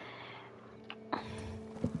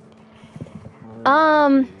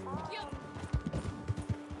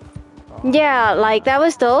 Yeah, like that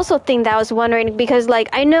was the also thing that I was wondering because like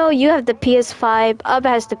I know you have the PS5, Ub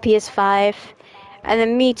has the PS5, and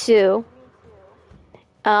then me too.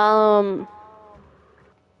 I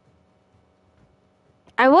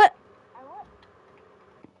what?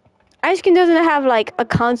 Ice Cream doesn't have like a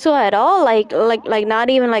console at all, like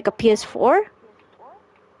not even like a PS4.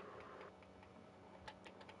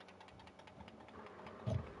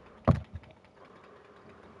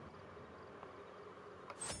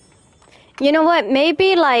 You know what?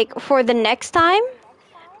 Maybe like for the next time,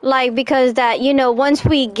 like because that once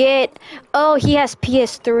we get, oh he has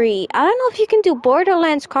PS3. I don't know if you can do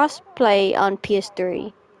Borderlands crossplay on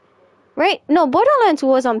PS3, right? No, Borderlands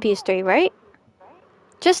was on PS3, right?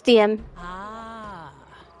 Just DM. Ah,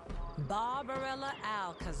 Barbarella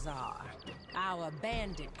Alcazar, our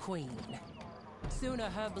bandit queen. Sooner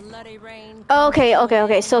her bloody reign. Okay.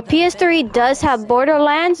 So PS3 does have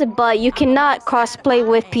Borderlands, but you cannot crossplay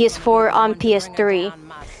with PS4 on PS3.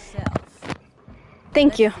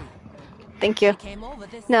 Thank you.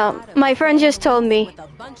 No, my friend just told me.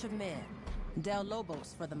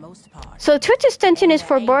 So Twitch extension is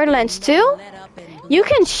for Borderlands 2? You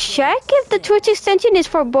can check if the Twitch extension is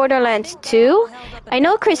for Borderlands 2. I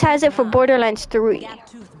know Chris has it for Borderlands 3.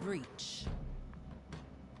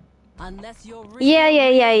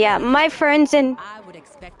 Yeah. My friends and... I would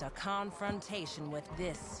expect a confrontation with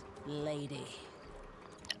this lady.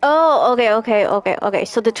 Oh, okay.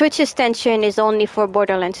 So the Twitch extension is only for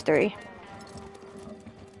Borderlands 3.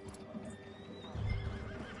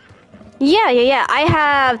 Yeah. I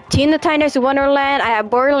have Teen Titans Wonderland, I have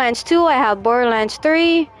Borderlands 2, I have Borderlands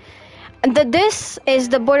 3. This is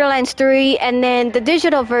the Borderlands 3, and then the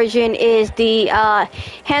digital version is the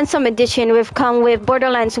handsome edition. We've come with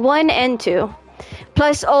Borderlands 1 and 2.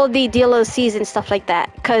 Plus all the DLCs and stuff like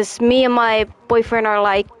that. Because me and my boyfriend are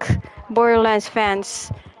like Borderlands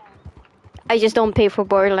fans. I just don't pay for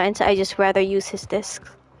Borderlands, I just rather use his disc.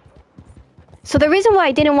 So the reason why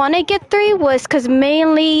I didn't want to get 3 was because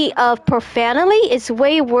mainly of profanity. It's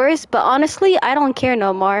way worse, but honestly, I don't care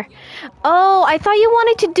no more. Oh, I thought you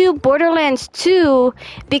wanted to do Borderlands 2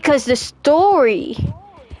 because the story.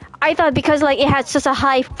 I thought because like it had such a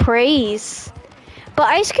high praise. But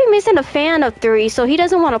Ice Cream isn't a fan of 3, so he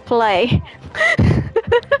doesn't want to play.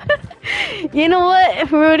 You know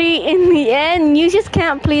what, Rudy? In the end, you just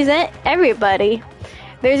can't please everybody.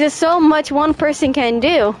 There's just so much one person can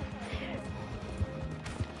do.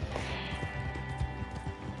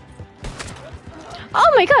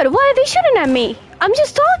 Oh my god, why are they shooting at me? I'm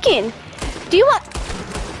just talking. Do you want...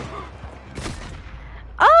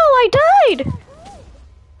 Oh, I died.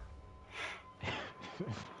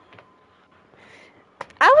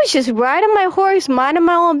 I was just riding my horse, minding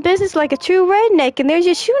my own business like a true redneck, and they're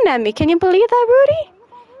just shooting at me. Can you believe that, Rudy?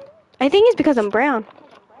 I think it's because I'm brown.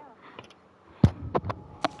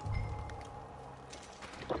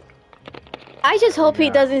 I just hope he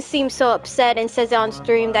doesn't seem so upset and says it on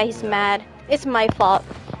stream that he's mad. It's my fault.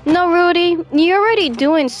 No, Rudy, you're already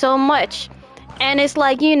doing so much. And it's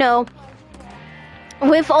like,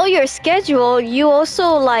 with all your schedule, you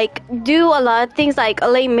also like do a lot of things like a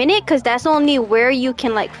late minute because that's only where you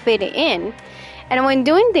can like fit it in. And when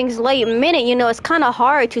doing things late minute, it's kind of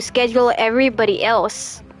hard to schedule everybody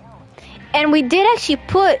else. And we did actually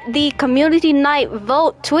put the community night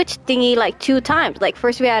vote Twitch thingy like 2 times. Like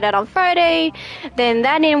first we had it on Friday, then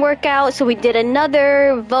that didn't work out, so we did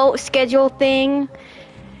another vote schedule thing.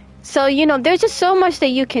 So, there's just so much that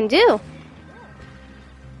you can do.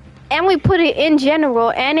 And we put it in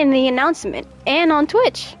general and in the announcement and on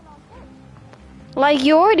Twitch. Like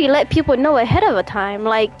you already let people know ahead of a time.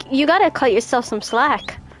 Like you gotta cut yourself some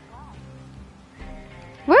slack.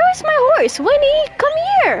 Where is my horse? Winnie, come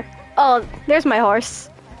here. Oh, there's my horse.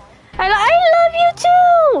 I love you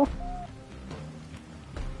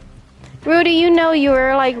too! Rudy, you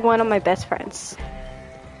were like one of my best friends.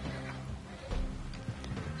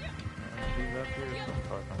 She's up here, so I'm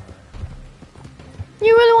talking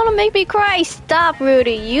You really want to make me cry? Stop,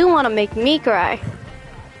 Rudy. You want to make me cry.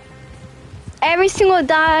 Every single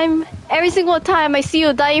time I see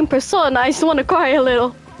you die in Persona, I just want to cry a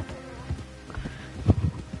little.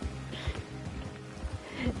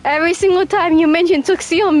 Every single time you mention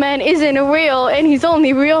Tuxedo Man isn't real and he's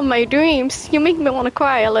only real in my dreams, you make me want to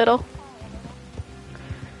cry a little.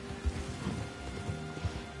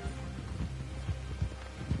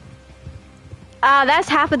 That's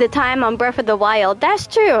half of the time on Breath of the Wild. That's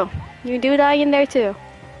true. You do die in there too.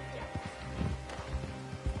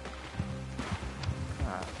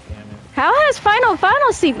 Ah, damn it. How has Final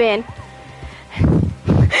Fantasy been?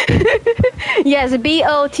 Yes,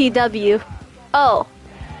 BOTW. Oh.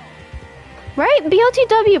 Right?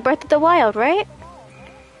 BOTW, Breath of the Wild, right?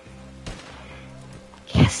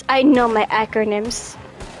 Yes, I know my acronyms.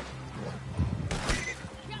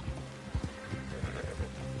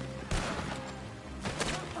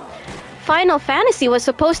 Final Fantasy was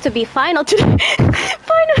supposed to be final today.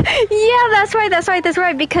 Yeah, that's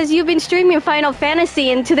right. Because you've been streaming Final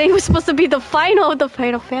Fantasy, and today was supposed to be the final of the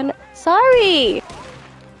Final Fantasy. Sorry.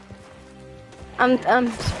 I'm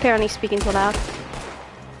apparently speaking too loud.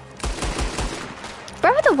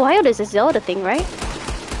 Breath of the Wild is a Zelda thing, right?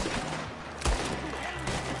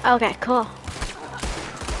 Okay, cool.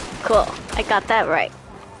 Cool. I got that right.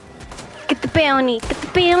 Get the bounty. Get the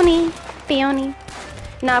bounty. Bounty.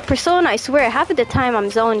 Now, Persona, I swear, half of the time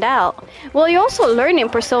I'm zoned out. Well, you're also learning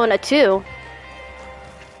Persona too.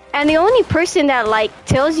 And the only person that, like,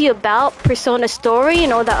 tells you about Persona story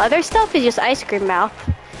and all the other stuff is just Ice Cream Mouth.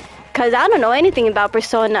 Because I don't know anything about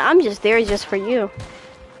Persona. I'm just there just for you.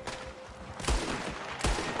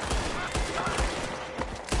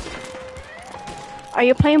 Are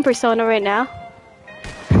you playing Persona right now?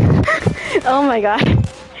 Oh my god.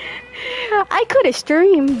 I could have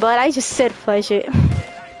streamed, but I just said fudge it.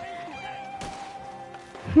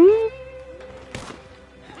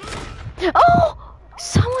 Oh!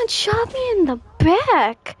 Someone shot me in the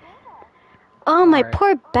back! Oh, my Alright,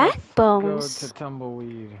 poor Go backbones. to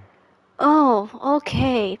Tumbleweed. Oh,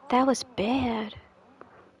 okay. That was bad.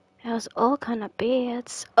 That was all kind of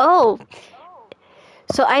bad. Oh!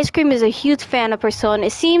 So Ice Cream is a huge fan of Persona.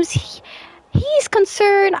 It seems he's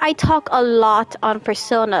concerned I talk a lot on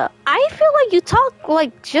Persona. I feel like you talk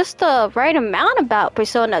like just the right amount about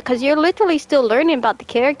Persona because you're literally still learning about the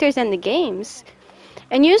characters and the games.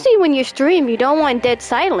 And usually when you stream, you don't want dead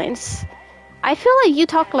silence. I feel like you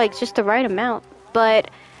talk like just the right amount,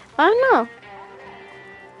 but I don't know.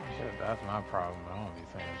 Shit, that's my problem. I don't be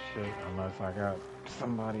saying shit unless I got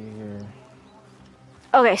somebody here.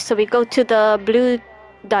 Okay, so we go to the blue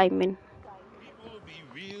diamond. People will be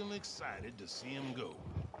real excited to see him go.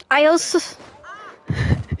 I also...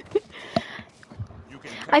 You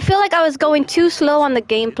can I feel like I was going too slow on the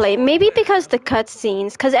gameplay. Maybe because the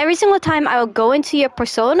cutscenes. Because every single time I would go into your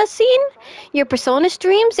Persona scene, your Persona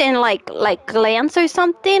streams, and like glance or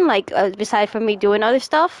something, like beside from me doing other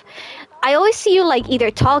stuff, I always see you like either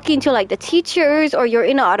talking to like the teachers, or you're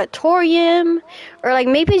in an auditorium, or like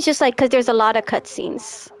maybe it's just like because there's a lot of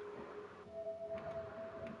cutscenes.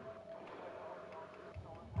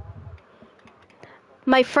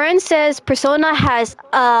 My friend says Persona has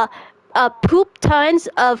poop tons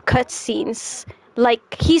of cutscenes. Like,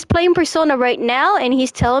 he's playing Persona right now, and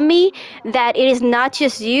he's telling me that it is not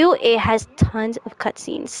just you, it has tons of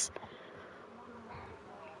cutscenes.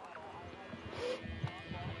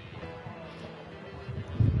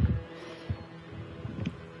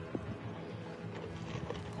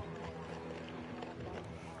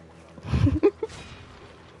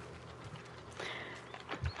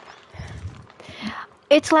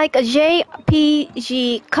 It's like a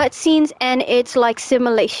JPG cutscenes, and it's like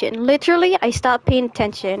simulation. Literally, I stopped paying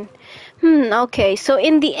attention. Okay, so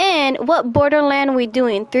in the end, what Borderland we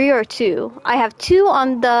doing? 3 or 2? I have 2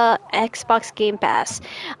 on the Xbox Game Pass.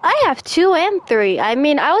 I have 2 and 3. I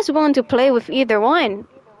mean, I was willing to play with either one.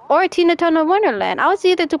 Or Tina Turner Wonderland. I was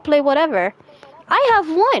either to play whatever. I have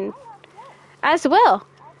 1 as well.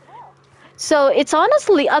 So it's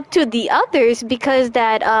honestly up to the others because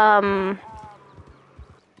that,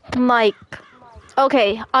 like,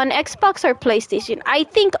 okay, on Xbox or PlayStation? I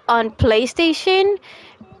think on PlayStation,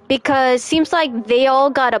 because seems like they all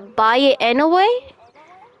gotta buy it anyway.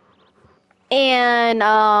 And,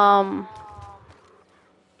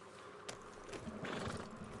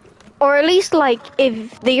 or at least, like,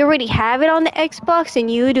 if they already have it on the Xbox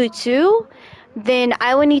and you do too, then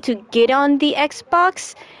I would need to get on the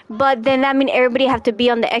Xbox. But then that means everybody have to be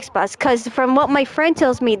on the Xbox. Because from what my friend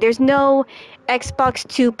tells me, there's no Xbox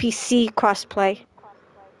to PC crossplay.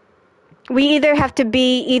 We either have to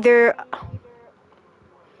be either...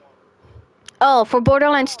 Oh, for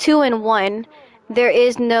Borderlands 2 and 1, there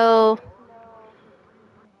is no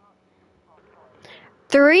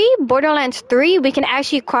 3. Borderlands 3, we can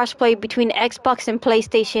actually crossplay between Xbox and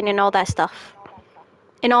PlayStation and all that stuff.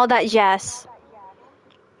 And all that jazz.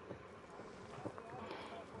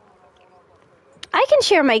 I can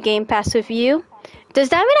share my Game Pass with you. Does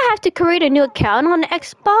that mean I have to create a new account on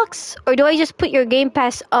Xbox? Or do I just put your Game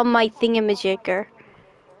Pass on my thingamajigger?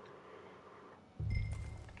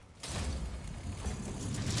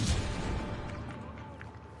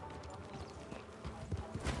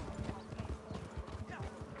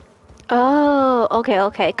 Oh,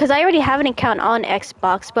 okay. Because I already have an account on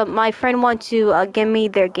Xbox, but my friend wants to give me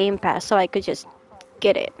their Game Pass so I could just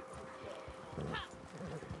get it.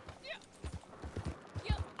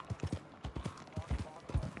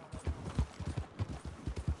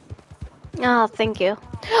 Oh, thank you.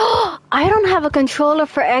 I don't have a controller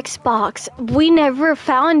for Xbox. We never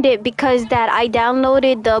found it because that I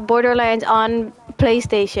downloaded the Borderlands on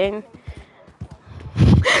PlayStation.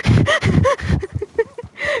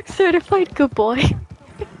 Certified good boy.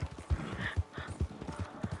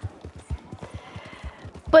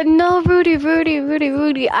 But no,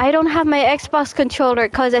 Rudy, I don't have my Xbox controller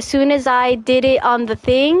because as soon as I did it on the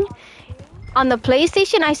thing, on the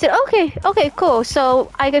PlayStation, I said, okay, cool.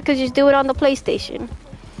 So I could just do it on the PlayStation.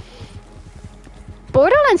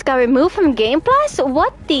 Borderlands got removed from Game Pass?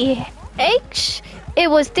 What the heck? It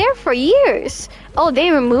was there for years. Oh,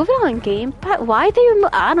 they removed it on Game Pass? Why they remove?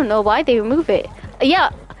 I don't know why they remove it.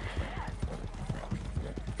 Yeah.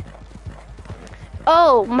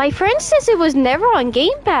 Oh, my friend says it was never on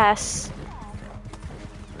Game Pass.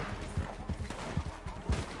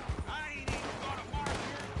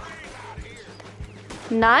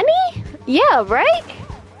 Nani? Yeah, right?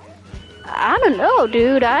 I don't know,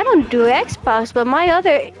 dude. I don't do Xbox, but my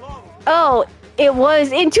other... Oh, it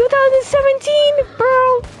was in 2017,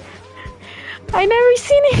 bro. I never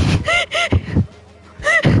seen it.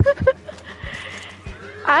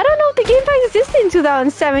 I don't know if the Game Pass existed in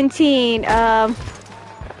 2017.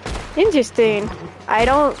 Interesting.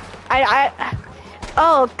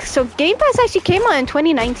 Oh, so Game Pass actually came out in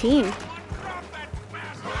 2019.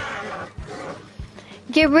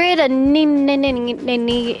 Get rid of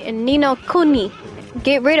Nino Kuni.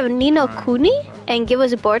 Get rid of Nino Kuni and give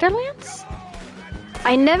us Borderlands?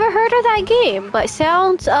 I never heard of that game, but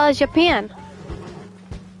sounds Japan.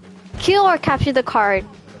 Kill or capture the card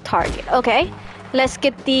target. Okay. Let's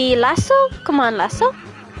get the lasso. Come on, lasso.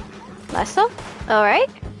 Lasso. Alright.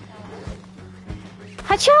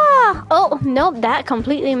 Hacha! Oh, nope, that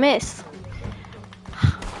completely missed.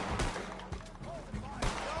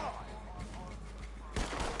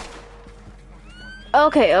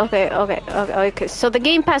 Okay. So the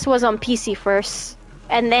Game Pass was on PC first,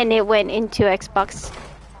 and then it went into Xbox.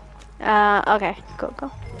 Okay,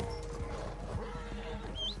 go.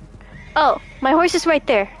 Oh, my horse is right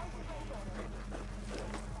there.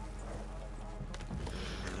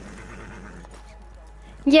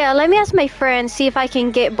 Yeah, let me ask my friend, see if I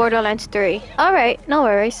can get Borderlands 3. Alright, no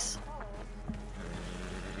worries.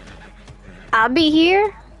 I'll be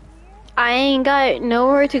here. I ain't got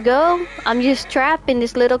nowhere to go. I'm just trapped in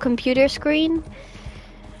this little computer screen.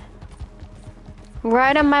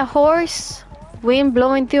 Riding my horse. Wind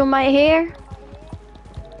blowing through my hair.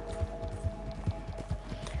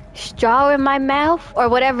 Straw in my mouth. Or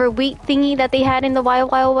whatever wheat thingy that they had in the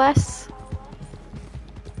Wild Wild West.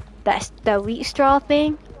 That's the wheat straw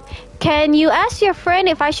thing. Can you ask your friend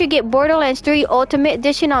if I should get Borderlands 3 Ultimate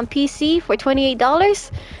Edition on PC for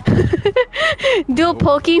 $28? Dual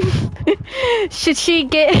poking. Should she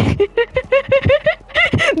get...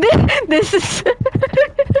 this is...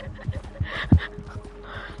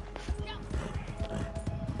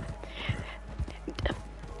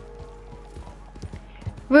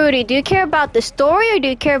 Rudy, do you care about the story or do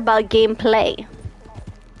you care about gameplay?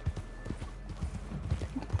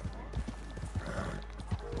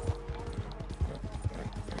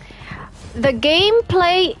 The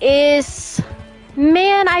gameplay is...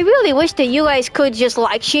 Man, I really wish that you guys could just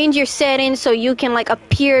like change your settings so you can like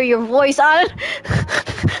appear your voice on.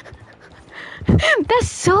 That's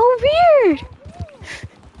so weird.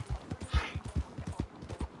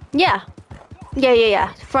 Yeah.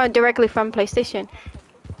 Directly from PlayStation.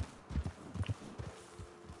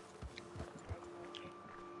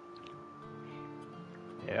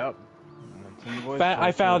 Yep.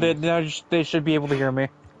 I found it. Now they should be able to hear me.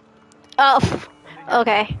 Oh,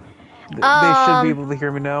 okay. They should be able to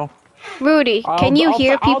hear me now. Rudy, can you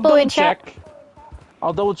hear people in chat?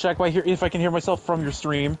 I'll double check if I can hear myself from your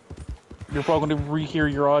stream. You're probably going to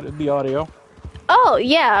rehear the audio. Oh,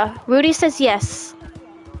 yeah. Rudy says yes.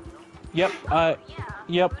 Yep.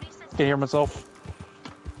 Yep. Can hear myself.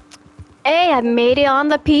 Hey, I made it on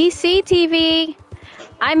the PC TV.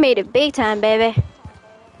 I made it big time, baby.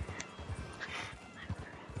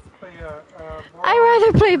 I'd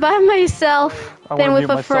rather play by myself I want than to with mute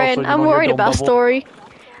a myself so friend. you I'm don't hear worried Dome about Bubble. story.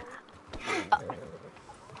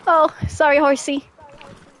 Oh, sorry, horsey.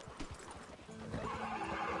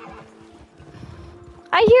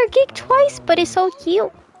 I hear geek twice, but it's so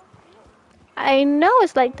cute. I know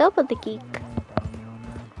it's like double the geek.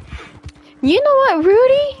 You know what,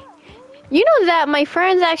 Rudy? You know that my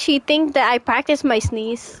friends actually think that I practice my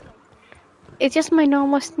sneeze. It's just my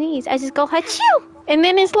normal sneeze. I just go achoo, and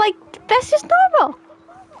then it's like that's just normal.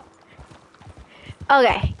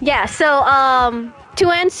 Okay, yeah. So to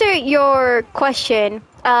answer your question,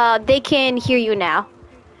 they can hear you now.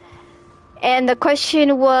 And the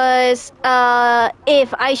question was,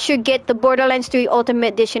 if I should get the Borderlands 3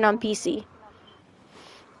 Ultimate Edition on PC.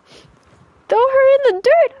 Throw her in the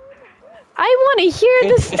dirt. I want to hear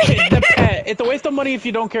this. It's a waste of money if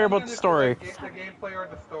you don't care about the story. The gameplay or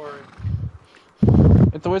the story?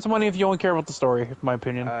 It's a waste of money if you don't care about the story, in my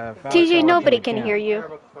opinion. Fast TJ, travel to nobody the can hear camp. you.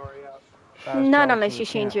 About the story, yes. Fast Not travel unless to you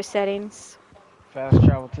the change camp. your settings. Fast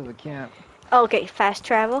travel to the camp. Okay, fast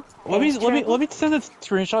travel. Let me send a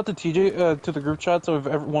screenshot to TJ to the group chat so if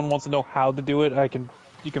everyone wants to know how to do it,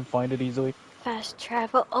 you can find it easily. Fast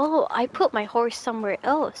travel. Oh, I put my horse somewhere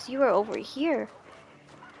else. You were over here.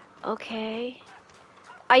 Okay.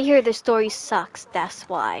 I hear the story sucks. That's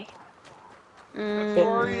why. The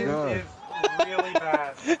story is really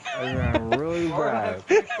bad. Really bad.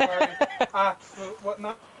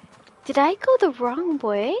 Did I go the wrong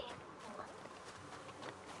way?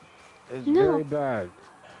 It's No. very bad.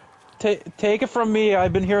 Take it from me.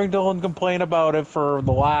 I've been hearing Dylan complain about it for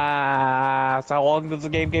the last. How long does the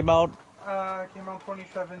game came out? It came out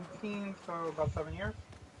 2017, so about 7 years.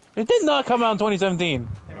 It did not come out in 2017.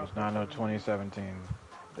 It's not no 2017.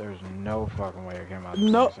 There's no fucking way it came out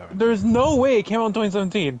in No, 2017. there's no way it came out in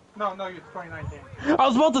 2017. No, it's 2019. I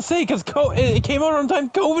was about to say because it came out on time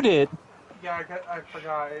COVID hit. Yeah, I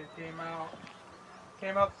forgot. It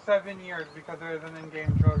came out 7 years because there's an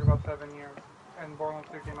in-game joke about 7 years, and Borderlands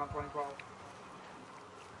 2 came out 2012.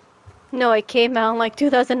 No, it came out in like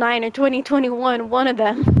 2009 or 2021. One of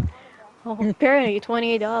them. Oh, apparently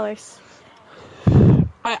 $28.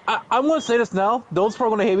 I'm gonna say this now. Those people are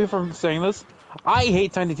gonna hate me for saying this. I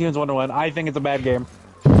hate Tiny Tina's Wonderland. I think it's a bad game.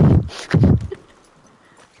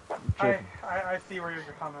 I see where you're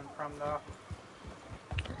coming from, though.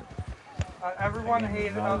 Everyone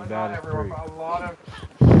hated, not everyone, but a lot of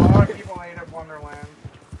people hated Wonderland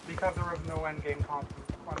because there was no endgame content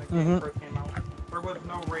when the game first came out. There was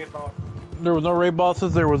no raid boss. There was no raid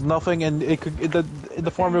bosses. There was nothing, and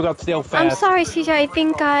the formula got stale fast. I'm sorry, CJ. I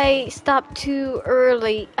think I stopped too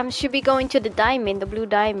early. I should be going to the diamond, the blue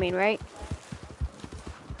diamond, right?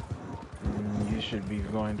 You should be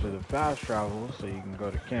going to the fast travel so you can go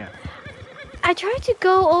to camp. I tried to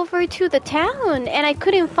go over to the town, and I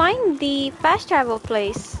couldn't find the fast travel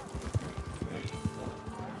place.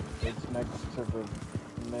 It's next to the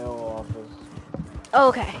mail office.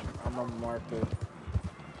 Okay. I'm gonna mark it.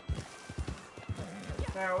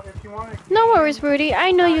 Now, if you want to... No worries, Rudy.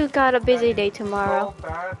 I know you got a busy day tomorrow. So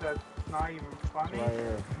bad that's not even funny. Right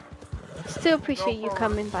here. Still appreciate you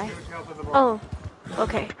coming by. Oh,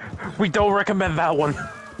 okay. We don't recommend that one.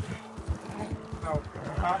 No,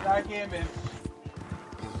 that game is...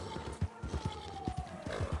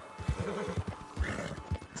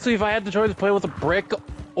 So if I had the choice to play with a brick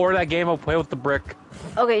or that game, I'll play with the brick.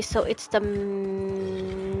 Okay, so it's the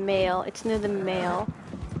mail. It's near the mail.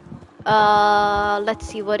 Let's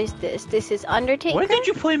see. What is this? This is Undertaker. When did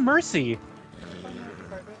you play Mercy?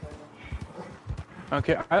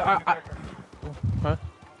 Okay, huh?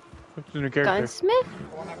 What's the new character? Gunsmith?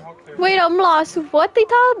 Wait, I'm lost. What they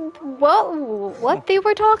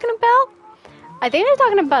were talking about? I think they're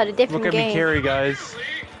talking about a different Look at game. me carry, guys.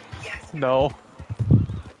 No.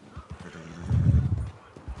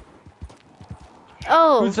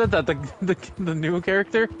 Oh. Who said that? The new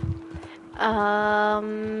character? Man,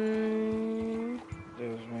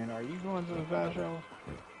 are you going to the fast travel?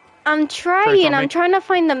 I'm trying. I'm trying to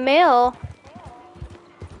find the mail.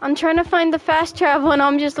 I'm trying to find the fast travel, and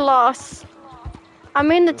I'm just lost.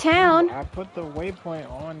 I'm in the town. I put the waypoint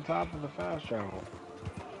on top of the fast travel.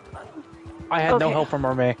 I had no help from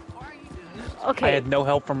Arme. Okay. I had no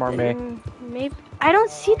help from Arme. Maybe I don't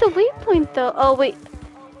see the waypoint though. Oh wait.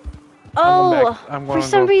 Oh, I'm for going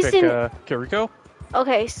some to reason. pick Kiriko.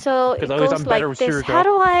 Okay, so it at least goes I'm better like with this. Kiriko. How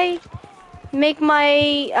do I make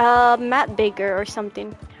my map bigger or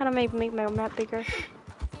something? How do I make my map bigger?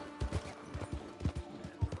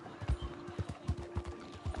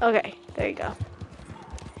 Okay, there you go.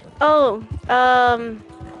 Oh, oh,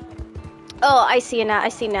 I see it now. I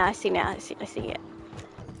see it.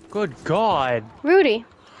 Good God. Rudy,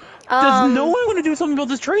 Does no one want to do something about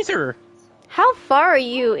this tracer? how far are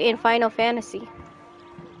you in Final Fantasy?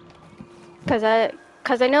 Cause I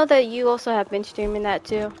know that you also have been streaming that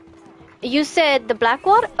too. You said the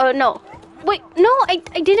Blackwater? Oh no, wait, no, I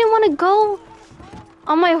didn't want to go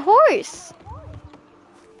on my horse.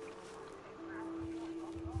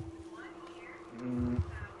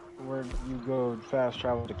 Where you go fast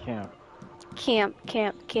travel to camp. Camp.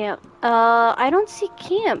 I don't see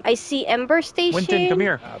camp. I see Ember Station. Winton, come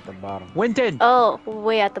here. At the bottom. Winton. Oh,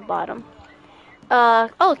 way at the bottom.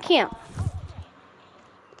 Oh, camp.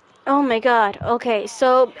 Oh my god. Okay,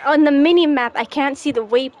 so on the mini map, I can't see the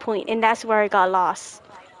waypoint, and that's where I got lost.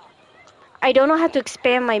 I don't know how to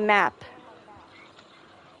expand my map.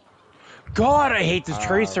 God, I hate this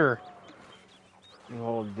tracer. You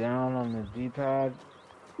hold down on the D-pad.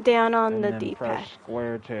 Down on the and then D-pad. press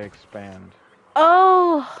square to expand.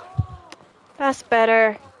 Oh, that's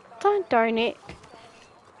better. Darn it.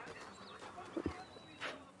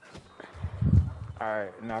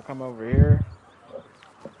 Alright, now come over here.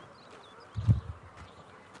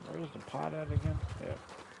 Where's the pot at again? Yeah.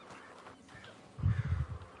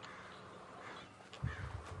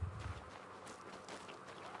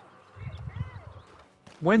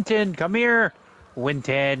 Winton, come here.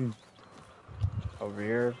 Winton. Over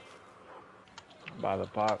here. By the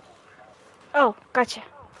pot. Oh, gotcha.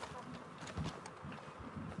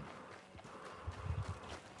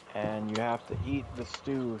 And you have to eat the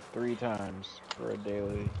stew 3 times for a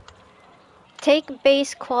daily. Take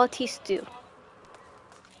base quality stew.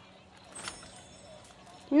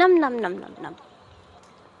 Num num num num num.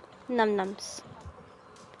 Num nums.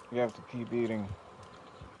 You have to keep eating.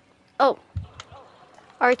 Oh.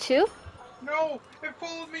 R2? No, it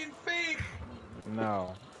followed me in fate.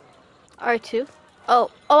 No. R2?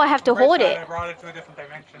 Oh, I have to hold it. I brought it to a different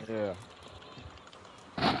dimension.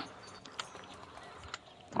 Yeah.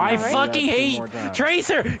 I fucking hate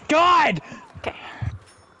Tracer! God! Okay.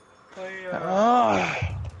 Play,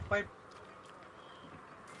 play.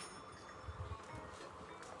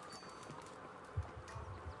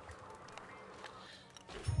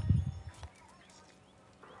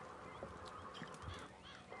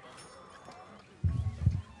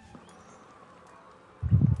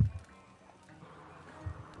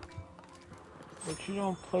 But you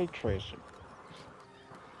don't play Tracer.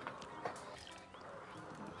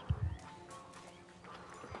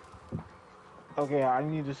 Okay, I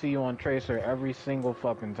need to see you on Tracer every single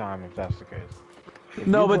fucking time if that's the case.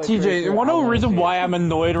 No, but TJ, you wanna know the reason why I'm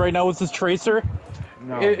annoyed right now with this Tracer?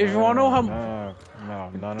 No. If you wanna know how... No.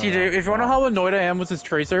 TJ, if you wanna know how annoyed I am with this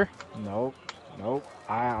Tracer? Nope.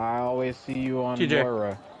 I always see you on TJ.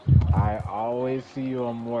 Moira. I always see you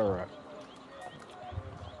on Moira.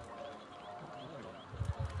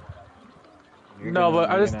 No, but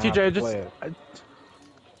TJ,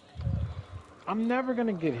 I'm never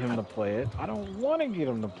gonna get him to play it. I don't want to get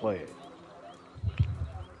him to play it.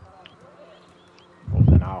 Well,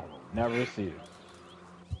 then I'll never see it.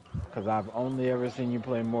 Because I've only ever seen you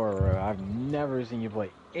play Moira. I've never seen you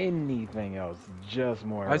play anything else. Just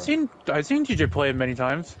Moira. I've seen TJ play it many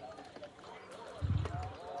times.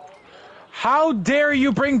 How dare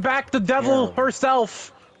you bring back the devil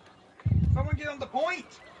herself? Someone get on the point.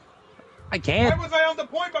 I can't. Why was I on the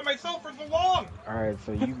point by myself for so long? Alright,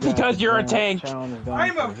 so you got because you're a tank.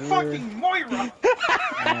 I'm a fucking Moira.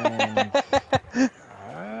 And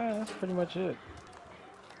that's pretty much it.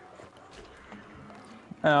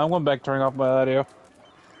 I'm going back turning off my audio.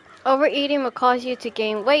 Overeating will cause you to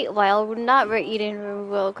gain weight, while not overeating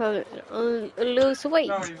will lose weight.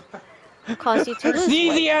 Cause you to lose weight.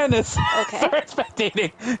 Sneezy Annis! Okay. Start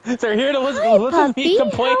spectating. They're here to listen to me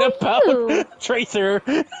complain about Tracer.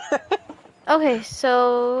 Okay,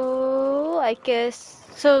 so I guess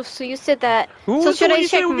so you said that. Who so should I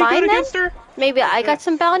check mine then? Her? Maybe I got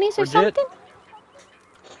some bounties or something?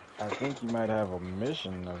 I think you might have a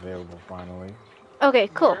mission available finally. Okay,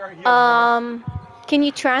 cool. Can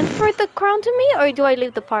you transfer the crown to me, or do I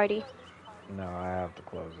leave the party? No, I have to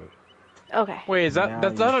close it. Okay. Wait, is that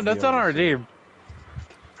that's not our team?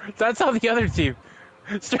 That's on the other team.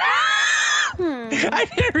 I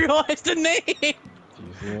didn't realize the name. Do you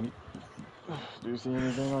see him? Do you see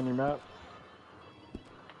anything on your map?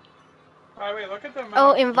 Wait, look at the map.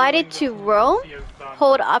 Oh, invited to roam?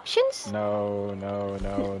 Hold options? No.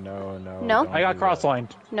 No? I got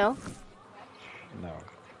cross-lined. No? No.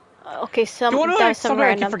 Okay, Do you want to know something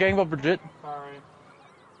I keep random. forgetting about Bridget? Sorry.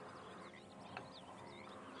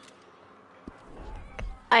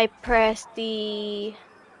 I pressed the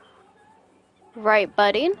Right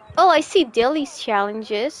button. Oh, I see Dilly's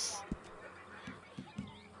challenges.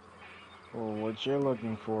 Well, what you're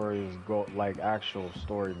looking for is like actual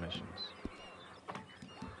story missions.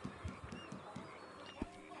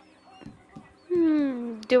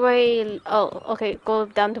 Do I... Oh, okay. Go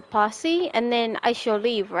down to posse, and then I shall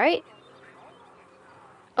leave, right?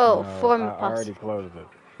 Oh, No, form I a posse. already closed it.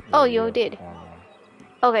 Oh, Yeah, you you have to did. form one.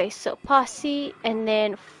 Okay, so posse, and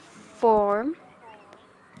then form.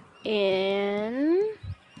 In...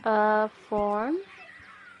 form.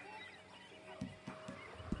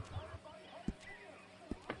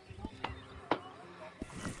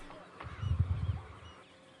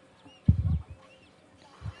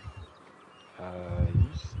 You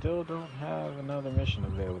still don't have another mission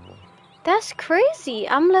available. That's crazy.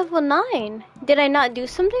 I'm level 9. Did I not do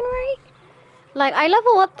something right? Like, I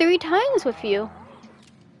level up 3 times with you.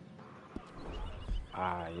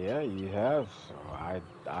 Yeah, you have. So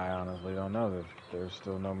I honestly don't know. If there's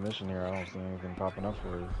still no mission here, I don't see anything popping up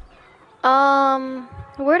for you.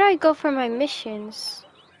 Where do I go for my missions?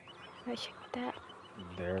 I check that.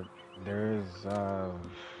 There's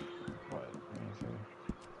what? Let me see.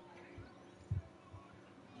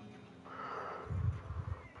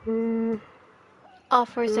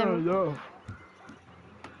 Offers and No.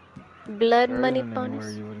 blood There money isn't anywhere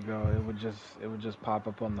bonus. you would go. It would just pop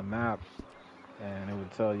up on the map, and it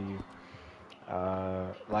would tell you.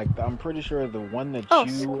 Like I'm pretty sure the one that Oh,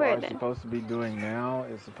 you square are then. supposed to be doing now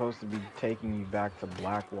is supposed to be taking you back to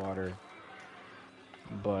Blackwater,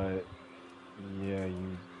 but yeah,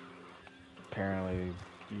 apparently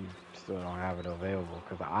you still don't have it available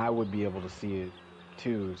because I would be able to see it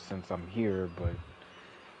too since I'm here, but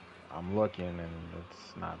I'm looking and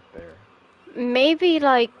it's not there. Maybe,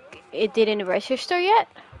 like, it didn't register yet?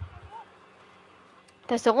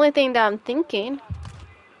 That's the only thing that I'm thinking.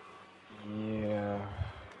 Yeah,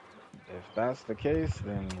 if that's the case,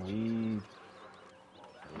 then You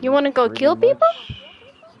we wanna go pretty kill people? much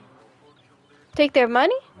Take their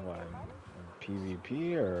money? what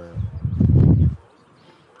PvP or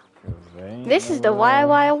 'cause they ain't This is the no Wild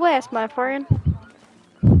Wild West, my friend.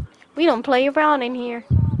 We don't play around in here.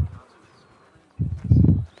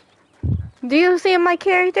 Do you see my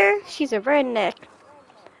character? She's a redneck.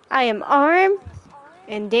 I am armed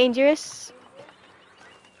and dangerous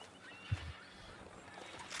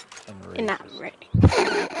and and not racist. ready.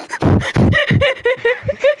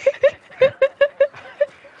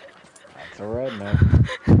 That's a redneck.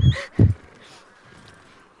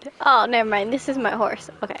 Oh, never mind. This is my horse.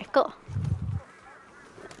 Okay, cool.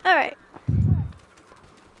 Alright.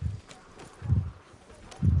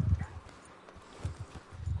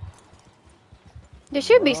 There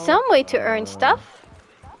should be some Well, way to earn stuff.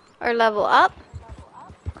 Or level up.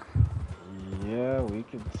 yeah, we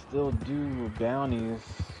could still do bounties.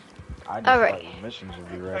 I just Alright. thought your missions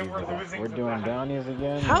would be ready, And we're but if losing we're to doing that. bounties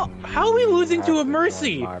again, How then are we you losing to have a to join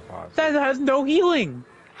mercy my posse. that has no healing?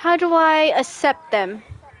 How do I accept them?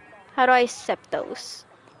 How do I accept those?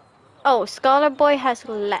 Oh, Scholar Boy has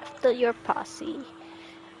left your posse.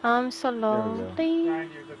 I'm so There we go. lonely. Ryan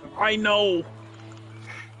used it the I know.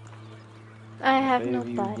 I The have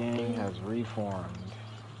Bayview gang nobody. has reformed.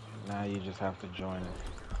 Now you just have to join it.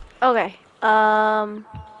 Okay. I'm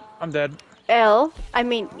dead. Yeah,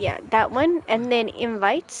 that one. And then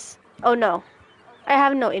invites. Oh no. I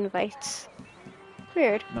have no invites.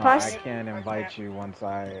 Weird. No, I Plus, can't invite you once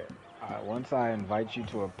I invite you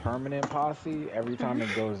to a permanent posse. Every time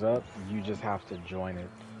it goes up, you just have to join it.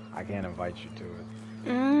 I can't invite you to it.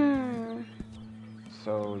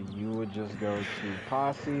 So you would just go to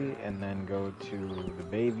posse and then go to the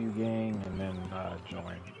Bayview gang and then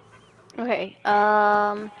join. Okay.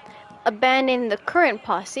 Abandon the current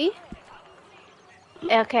posse.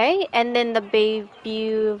 Okay, and then the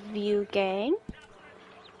Bayview gang.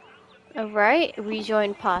 Alright,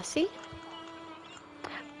 rejoin posse.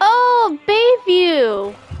 Oh,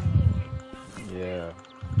 Bayview! Yeah.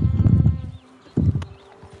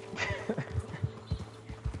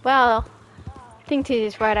 Well, I think T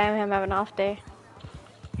is right, I am having an off day.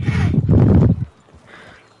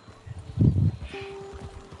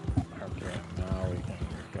 Okay, now we can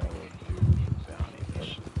go do bounty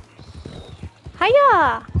missions.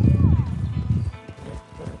 Hiya!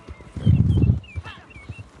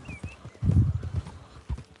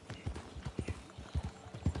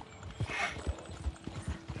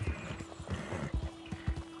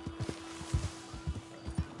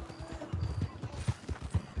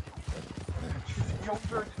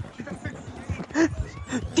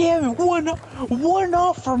 Damn it! One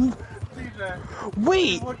off from. CJ,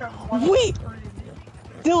 Wait, look at one wait, screen.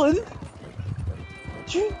 Dylan.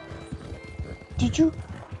 Did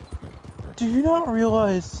Do you not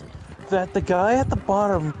realize that the guy at the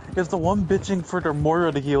bottom is the one bitching for their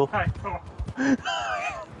Moira to heal? I know.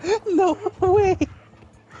 No way!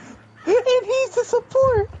 And he's the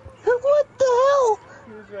support! What the hell?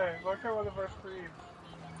 TJ, look at one of our screens.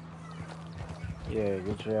 Yeah,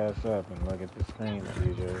 get your ass up and look at the screen,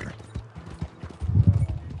 TJ.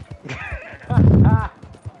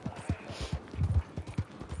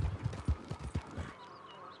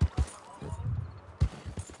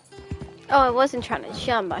 Oh, I wasn't trying to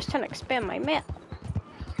jump. I was trying to expand my map.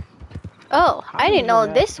 Oh, How I does didn't your know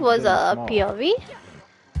map this keep was getting a small? POV.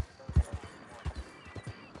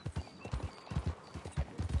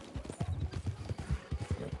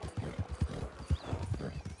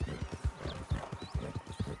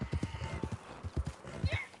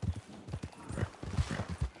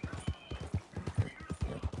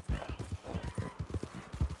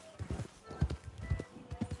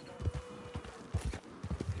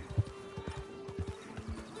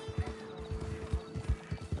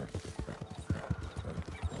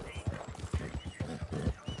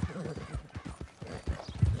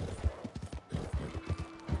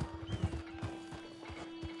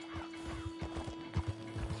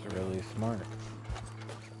 It's really smart.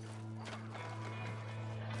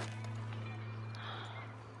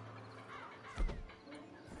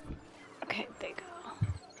 Okay, there you go.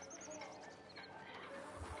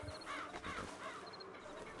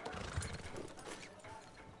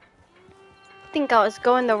 I think I was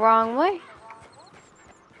going the wrong way.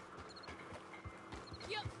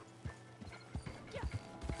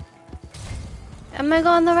 Am I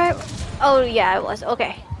going the right way? Oh, yeah, I was.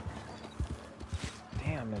 Okay.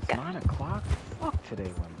 Damn, it's Got 9 o'clock? Fuck,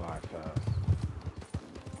 today went by fast.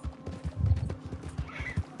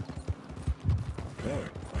 Okay.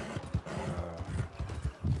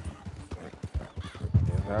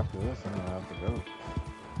 Guess after this, I'm gonna have to go.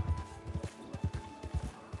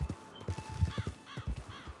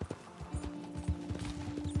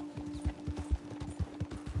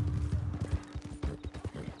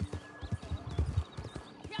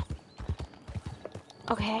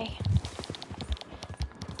 Okay.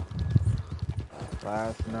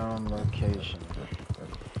 Last known location.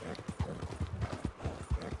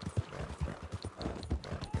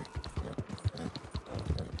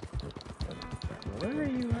 Where are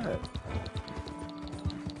you at?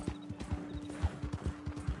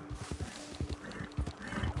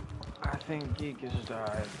 I think Geek has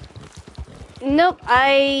died. Nope,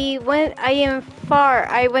 I am far.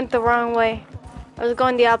 I went the wrong way. I was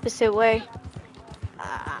going the opposite way.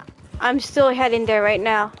 I'm still heading there right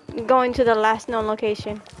now. Going to the last known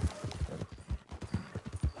location.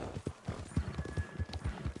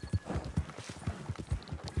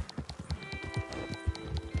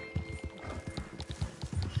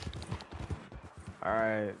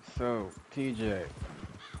 Alright, so, TJ.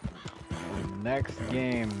 The next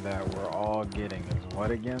game that we're all getting is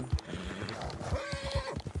what again?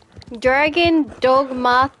 Dragon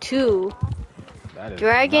Dogma 2. That is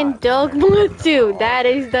Dragon not the next Dogma game that 2. we're all That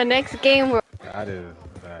is getting. the next game we're... That is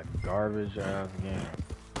that garbage ass game.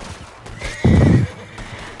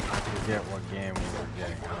 I forget what game we were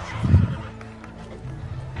getting.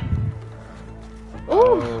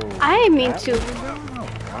 Ooh, Oh, I mean that to... was the game? Oh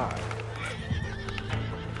god.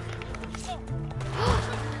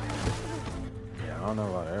 Yeah, I don't know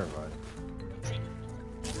about everybody.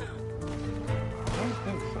 I don't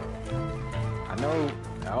think so. I know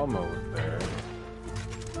Elmo was there.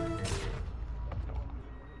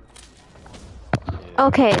 Yeah.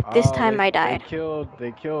 Okay, this Oh, time I they died. killed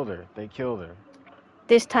her. They killed her.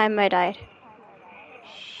 This time I died.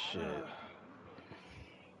 Shit.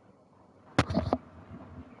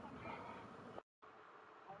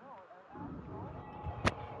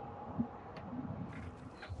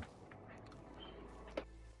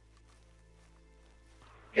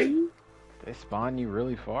 They spawn you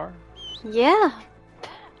really far? Yeah.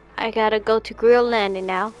 I gotta go to Grill Landing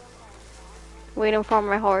now. Waiting for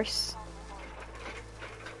my horse.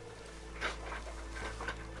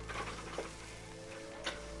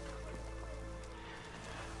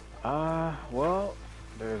 Well,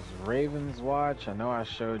 there's Raven's Watch. I know I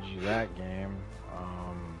showed you that game.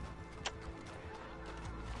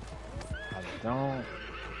 I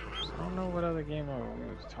don't know what other game I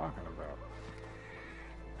was talking about.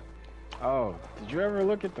 Oh, did you ever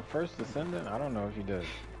look at the First Descendant? I don't know if you did.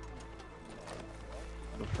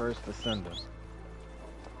 The First Descendant.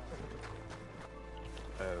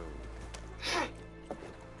 Oh.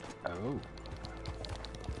 Oh.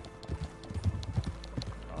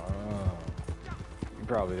 Oh. You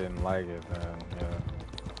probably didn't like it then, yeah.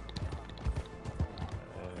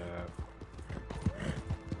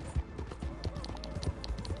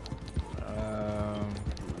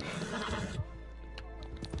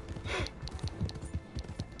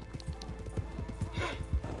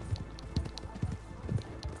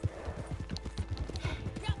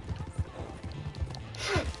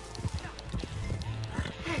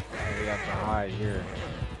 have to hide here.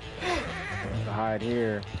 You have to hide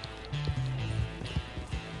here.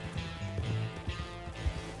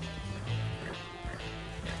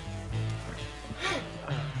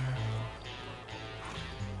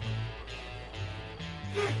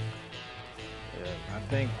 Yeah, I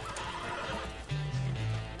think.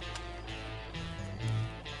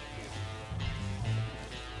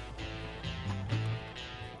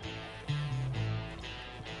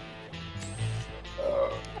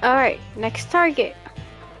 Alright, next target.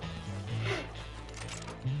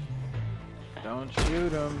 Don't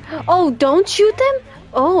shoot him. Oh, don't shoot them?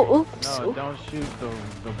 Oh, oops. No, don't shoot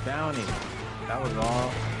the bounty. That was all.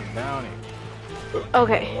 The bounty.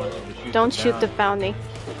 Okay, I want you to shoot don't the shoot the bounty.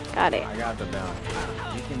 bounty. Got it. I got the bounty.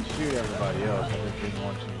 You can shoot everybody else. I just didn't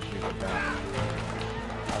want you to shoot the bounty.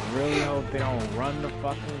 I really hope they don't run the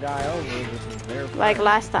fucking guy over. This is their Like plan.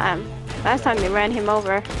 last time. Last time they ran him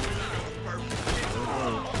over.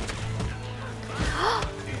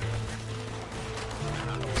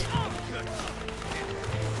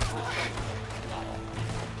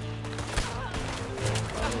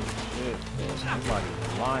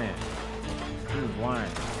 Somebody's lying. Who's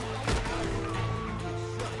lying?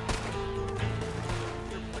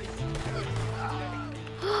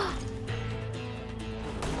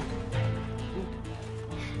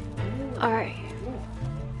 Alright.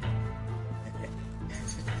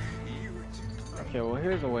 Okay, well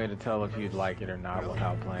here's a way to tell if you'd like it or not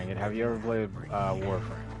without playing it. Have you ever played Warframe?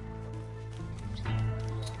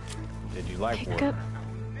 Did you like Pick Warframe? up.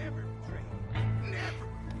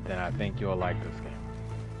 Then I think you'll like this game.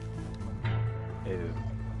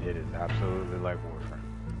 It is absolutely like Warframe.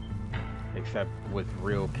 Except with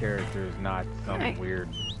real characters, not some Right. weird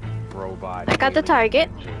robot. I got the target.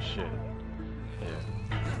 alien ninja shit. Yeah.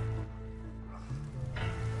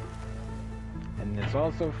 And it's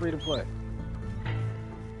also free to play.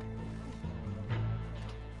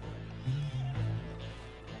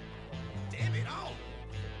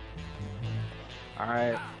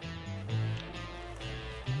 Alright.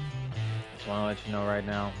 Just want to let you know right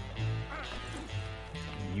now,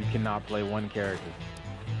 you cannot play one character.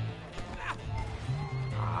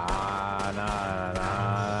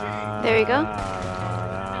 There you go.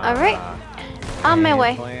 Alright. On my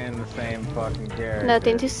way. Playing the same fucking character.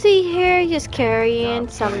 Nothing to see here, just carrying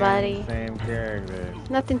Not somebody. playing the same character.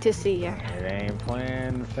 Nothing to see here. It ain't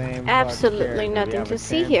playing the same. Absolutely fucking character. nothing You have to a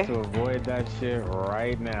see chance here. To avoid that shit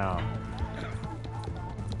right now.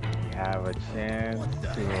 You have a chance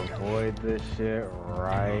to avoid this shit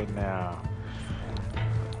right now.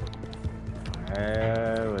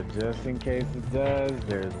 But just in case it does,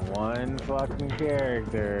 there's one fucking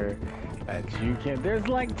character that you can. There's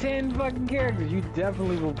like 10 fucking characters. You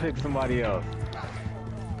definitely will pick somebody else.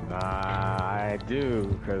 Nah, I do,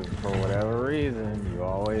 because for whatever reason, you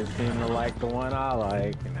always seem to like the one I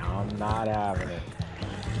like, and I'm not having it.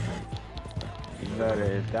 You better,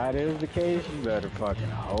 if that is the case, you better fucking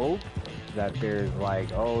hope that there's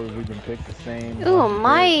like, oh, we can pick the same. Ooh, fucking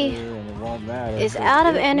my character and it won't matter. is 'Cause out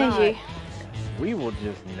of if energy. not, we will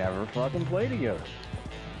just never fucking play together.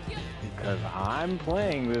 Because I'm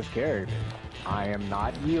playing this character. I am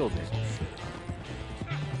not yielding.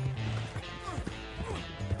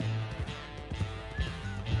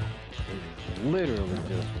 It is literally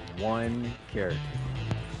just one character.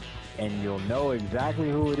 And you'll know exactly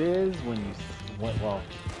who it is when you, well,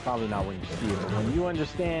 probably not when you see it, but when you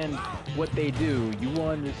understand what they do, you will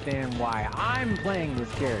understand why I'm playing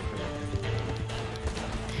this character.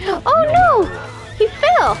 Oh no! He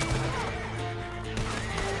fell!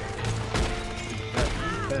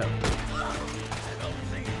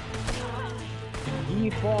 Did he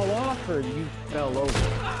fall off or you fell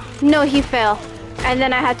over? No, he fell. And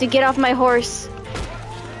then I had to get off my horse.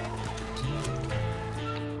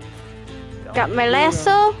 Got my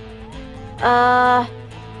lasso.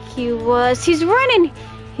 He's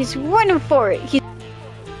running for it.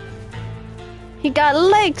 He got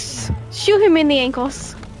legs. Shoot him in the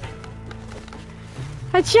ankles.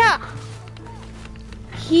 Hacha!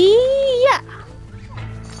 He-ya!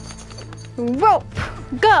 Rope!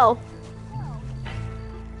 Go!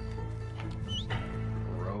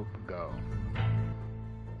 Rope, go.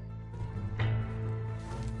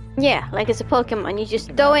 Yeah, like it's a Pokemon. You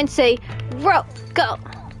just throw and say, rope, go!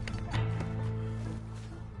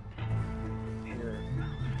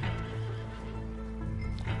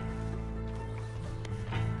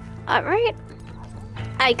 Alright.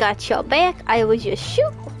 I got your back. I will just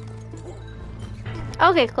shoot.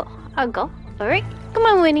 Okay, cool. I'll go. Alright. Come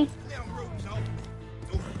on, Winnie.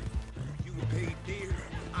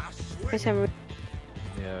 For some reason.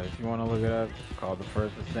 Yeah, if you want to look it up, it's called The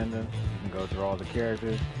First Ascendant. You can go through all the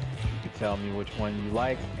characters. tell me which one you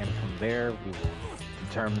like, and from there we will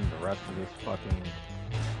determine the rest of this fucking.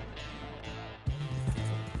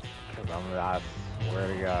 Cause I swear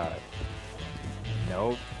to God.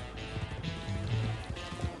 Nope.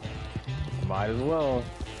 Might as well.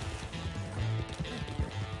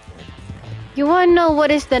 You wanna know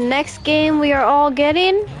what is the next game we are all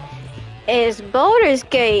getting? Is Baldur's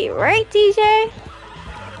Gate, right, DJ?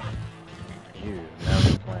 You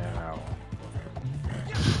never playing that one.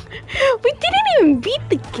 We didn't even beat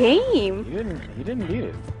the game. You didn't beat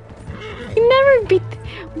it. We never beat.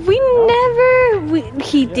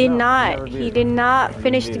 He Yeah, did no, not. you never beat He it. did not You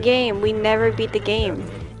finish beat the it. game. We never beat the game.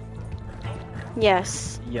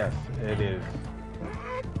 Yes. Yes, it is.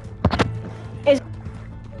 It's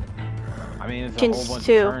I mean, it's a Gens whole bunch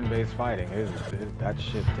too. of turn-based fighting. That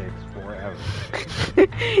shit takes forever.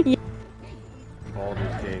 Yeah.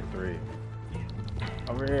 Baldur's Gate 3.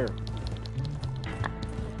 Over here.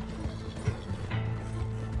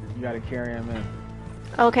 You gotta carry him in.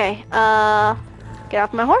 Okay. Get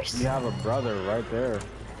off my horse. You have a brother right there.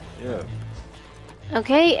 Yeah.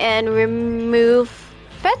 Okay, and remove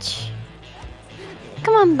fetch.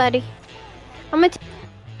 Come on, buddy. I'm gonna.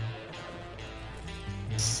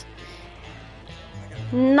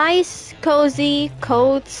 Nice, cozy,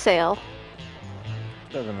 cold sail.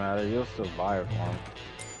 Doesn't matter. You'll still buy it for him.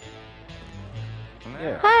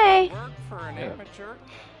 Yeah. Hi. Work for an Yeah. amateur.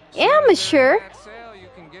 Amateur. That sale, you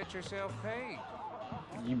can get yourself paid.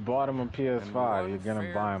 You bought him a And PS5. You're one gonna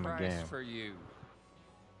fair buy him a price game. for you.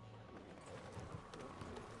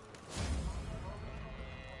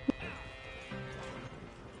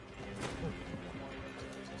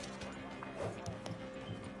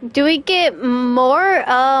 Do we get more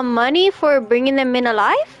money for bringing them in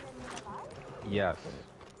alive? Yes.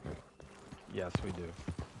 Yes, we do.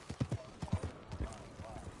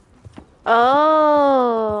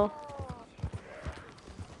 Oh.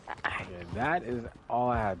 Okay, that is all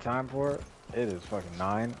I had time for. It is fucking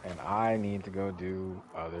 9, and I need to go do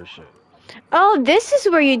other shit. Oh, this is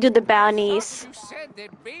where you do the bounties. You said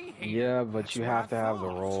they'd be here. Yeah, but you have to have the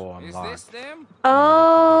role Is unlocked. this them?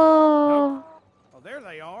 Oh. Oh, there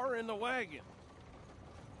they are in the wagon.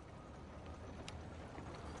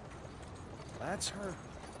 That's her.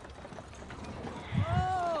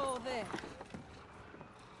 Oh, there.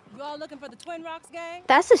 You all looking for the Twin Rocks gang?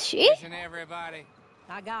 That's a she? Listen, everybody.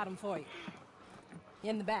 I got them for you.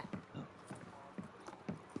 In the back.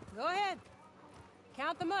 Go ahead.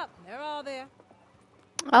 Count them up. They're all there.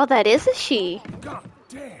 Oh, that is a she. God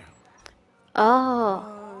damn. Oh.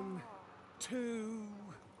 1, 2,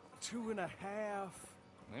 2.5.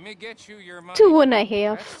 Let me get you your money.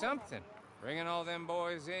 2.5. That's something. Bringing all them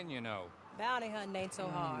boys in, you know. Bounty hunting ain't so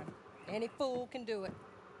hard. Any fool can do it.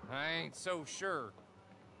 I ain't so sure.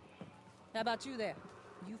 How about you there?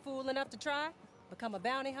 You fool enough to try? Become a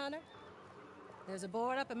bounty hunter? There's a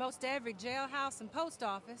board up at most every jailhouse and post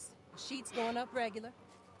office. Sheets going up regular.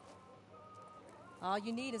 All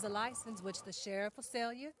you need is a license, which the sheriff will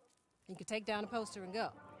sell you. You can take down a poster and go.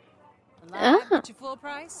 Alive, get you full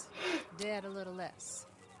price. Dead, a little less.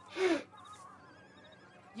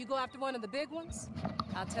 You go after one of the big ones,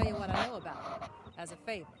 I'll tell you what I know about it, as a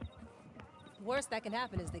favor. The worst that can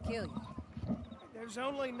happen is they kill you. There's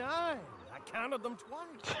only 9. I counted them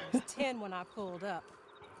twice. There's 10 when I pulled up.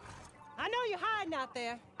 I know you're hiding out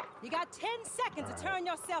there. You got 10 seconds to turn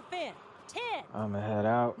yourself in. 10, I'm gonna head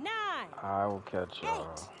out. 9, I will catch 8,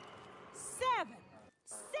 y'all. 7,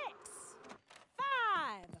 6, 5,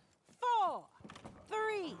 4,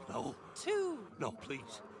 3, No. 2, No,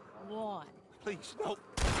 please. 1. Please, no.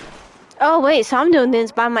 Oh, wait, so I'm doing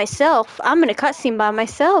this by myself. I'm in a cutscene by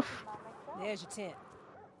myself. There's your 10.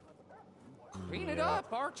 Clean it up,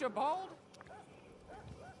 Archibald.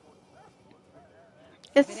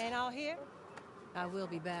 If It's... it ain't all here, I will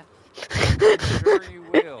be back. Sure you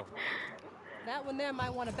will. That one there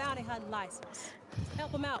might want a bounty hunting license.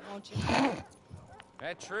 Help him out, won't you?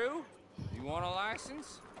 That true? You want a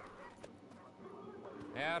license?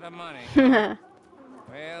 Out of money.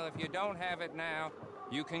 Well, if you don't have it now,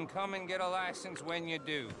 you can come and get a license when you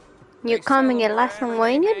do. You They come and sell get a 'em license wherever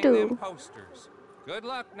when they you hang do. them posters. Good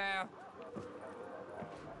luck now.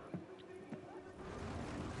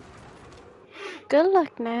 Good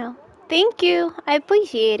luck now. Thank you. I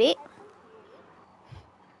appreciate it.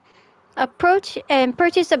 Approach and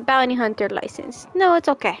purchase a bounty hunter license. No, it's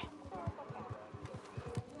okay.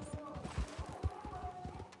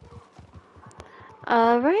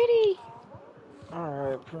 Alrighty.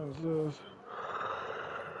 Alright, princess.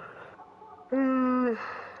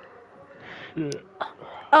 Shit.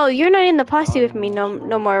 Oh, you're not in the posse with me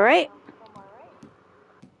no more, right?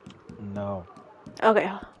 No.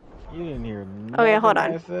 Okay. You didn't hear Okay, hold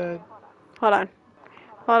nothing on. I said. Hold on.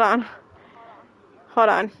 Hold on. Hold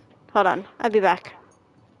on. Hold on. I'll be back.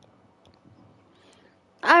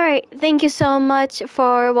 Alright, thank you so much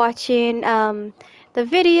for watching the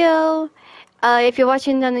video. If you're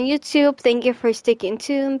watching on YouTube, thank you for sticking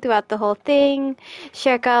tuned throughout the whole thing.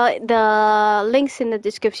 Check out the links in the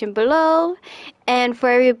description below. And for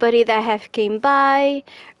everybody that have came by,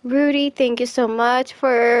 Rudy, thank you so much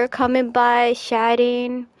for coming by,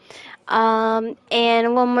 chatting.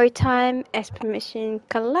 And one more time, exclamation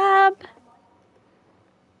collab.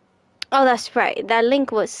 Oh, that's right. That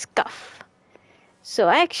link was Scuff. So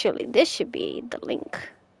actually, this should be the link.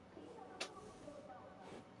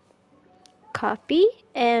 Copy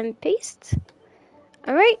and paste.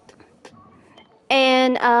 Alright.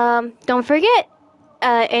 And don't forget,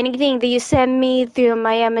 anything that you send me through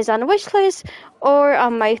my Amazon wishlist or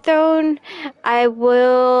on my phone, I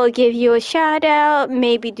will give you a shout out,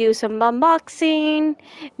 maybe do some unboxing.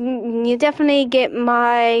 You definitely get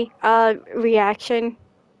my reaction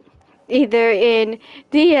either in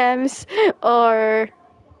DMs or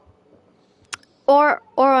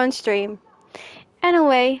on stream.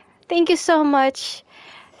 Anyway, thank you so much.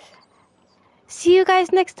 See you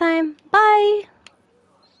guys next time. Bye.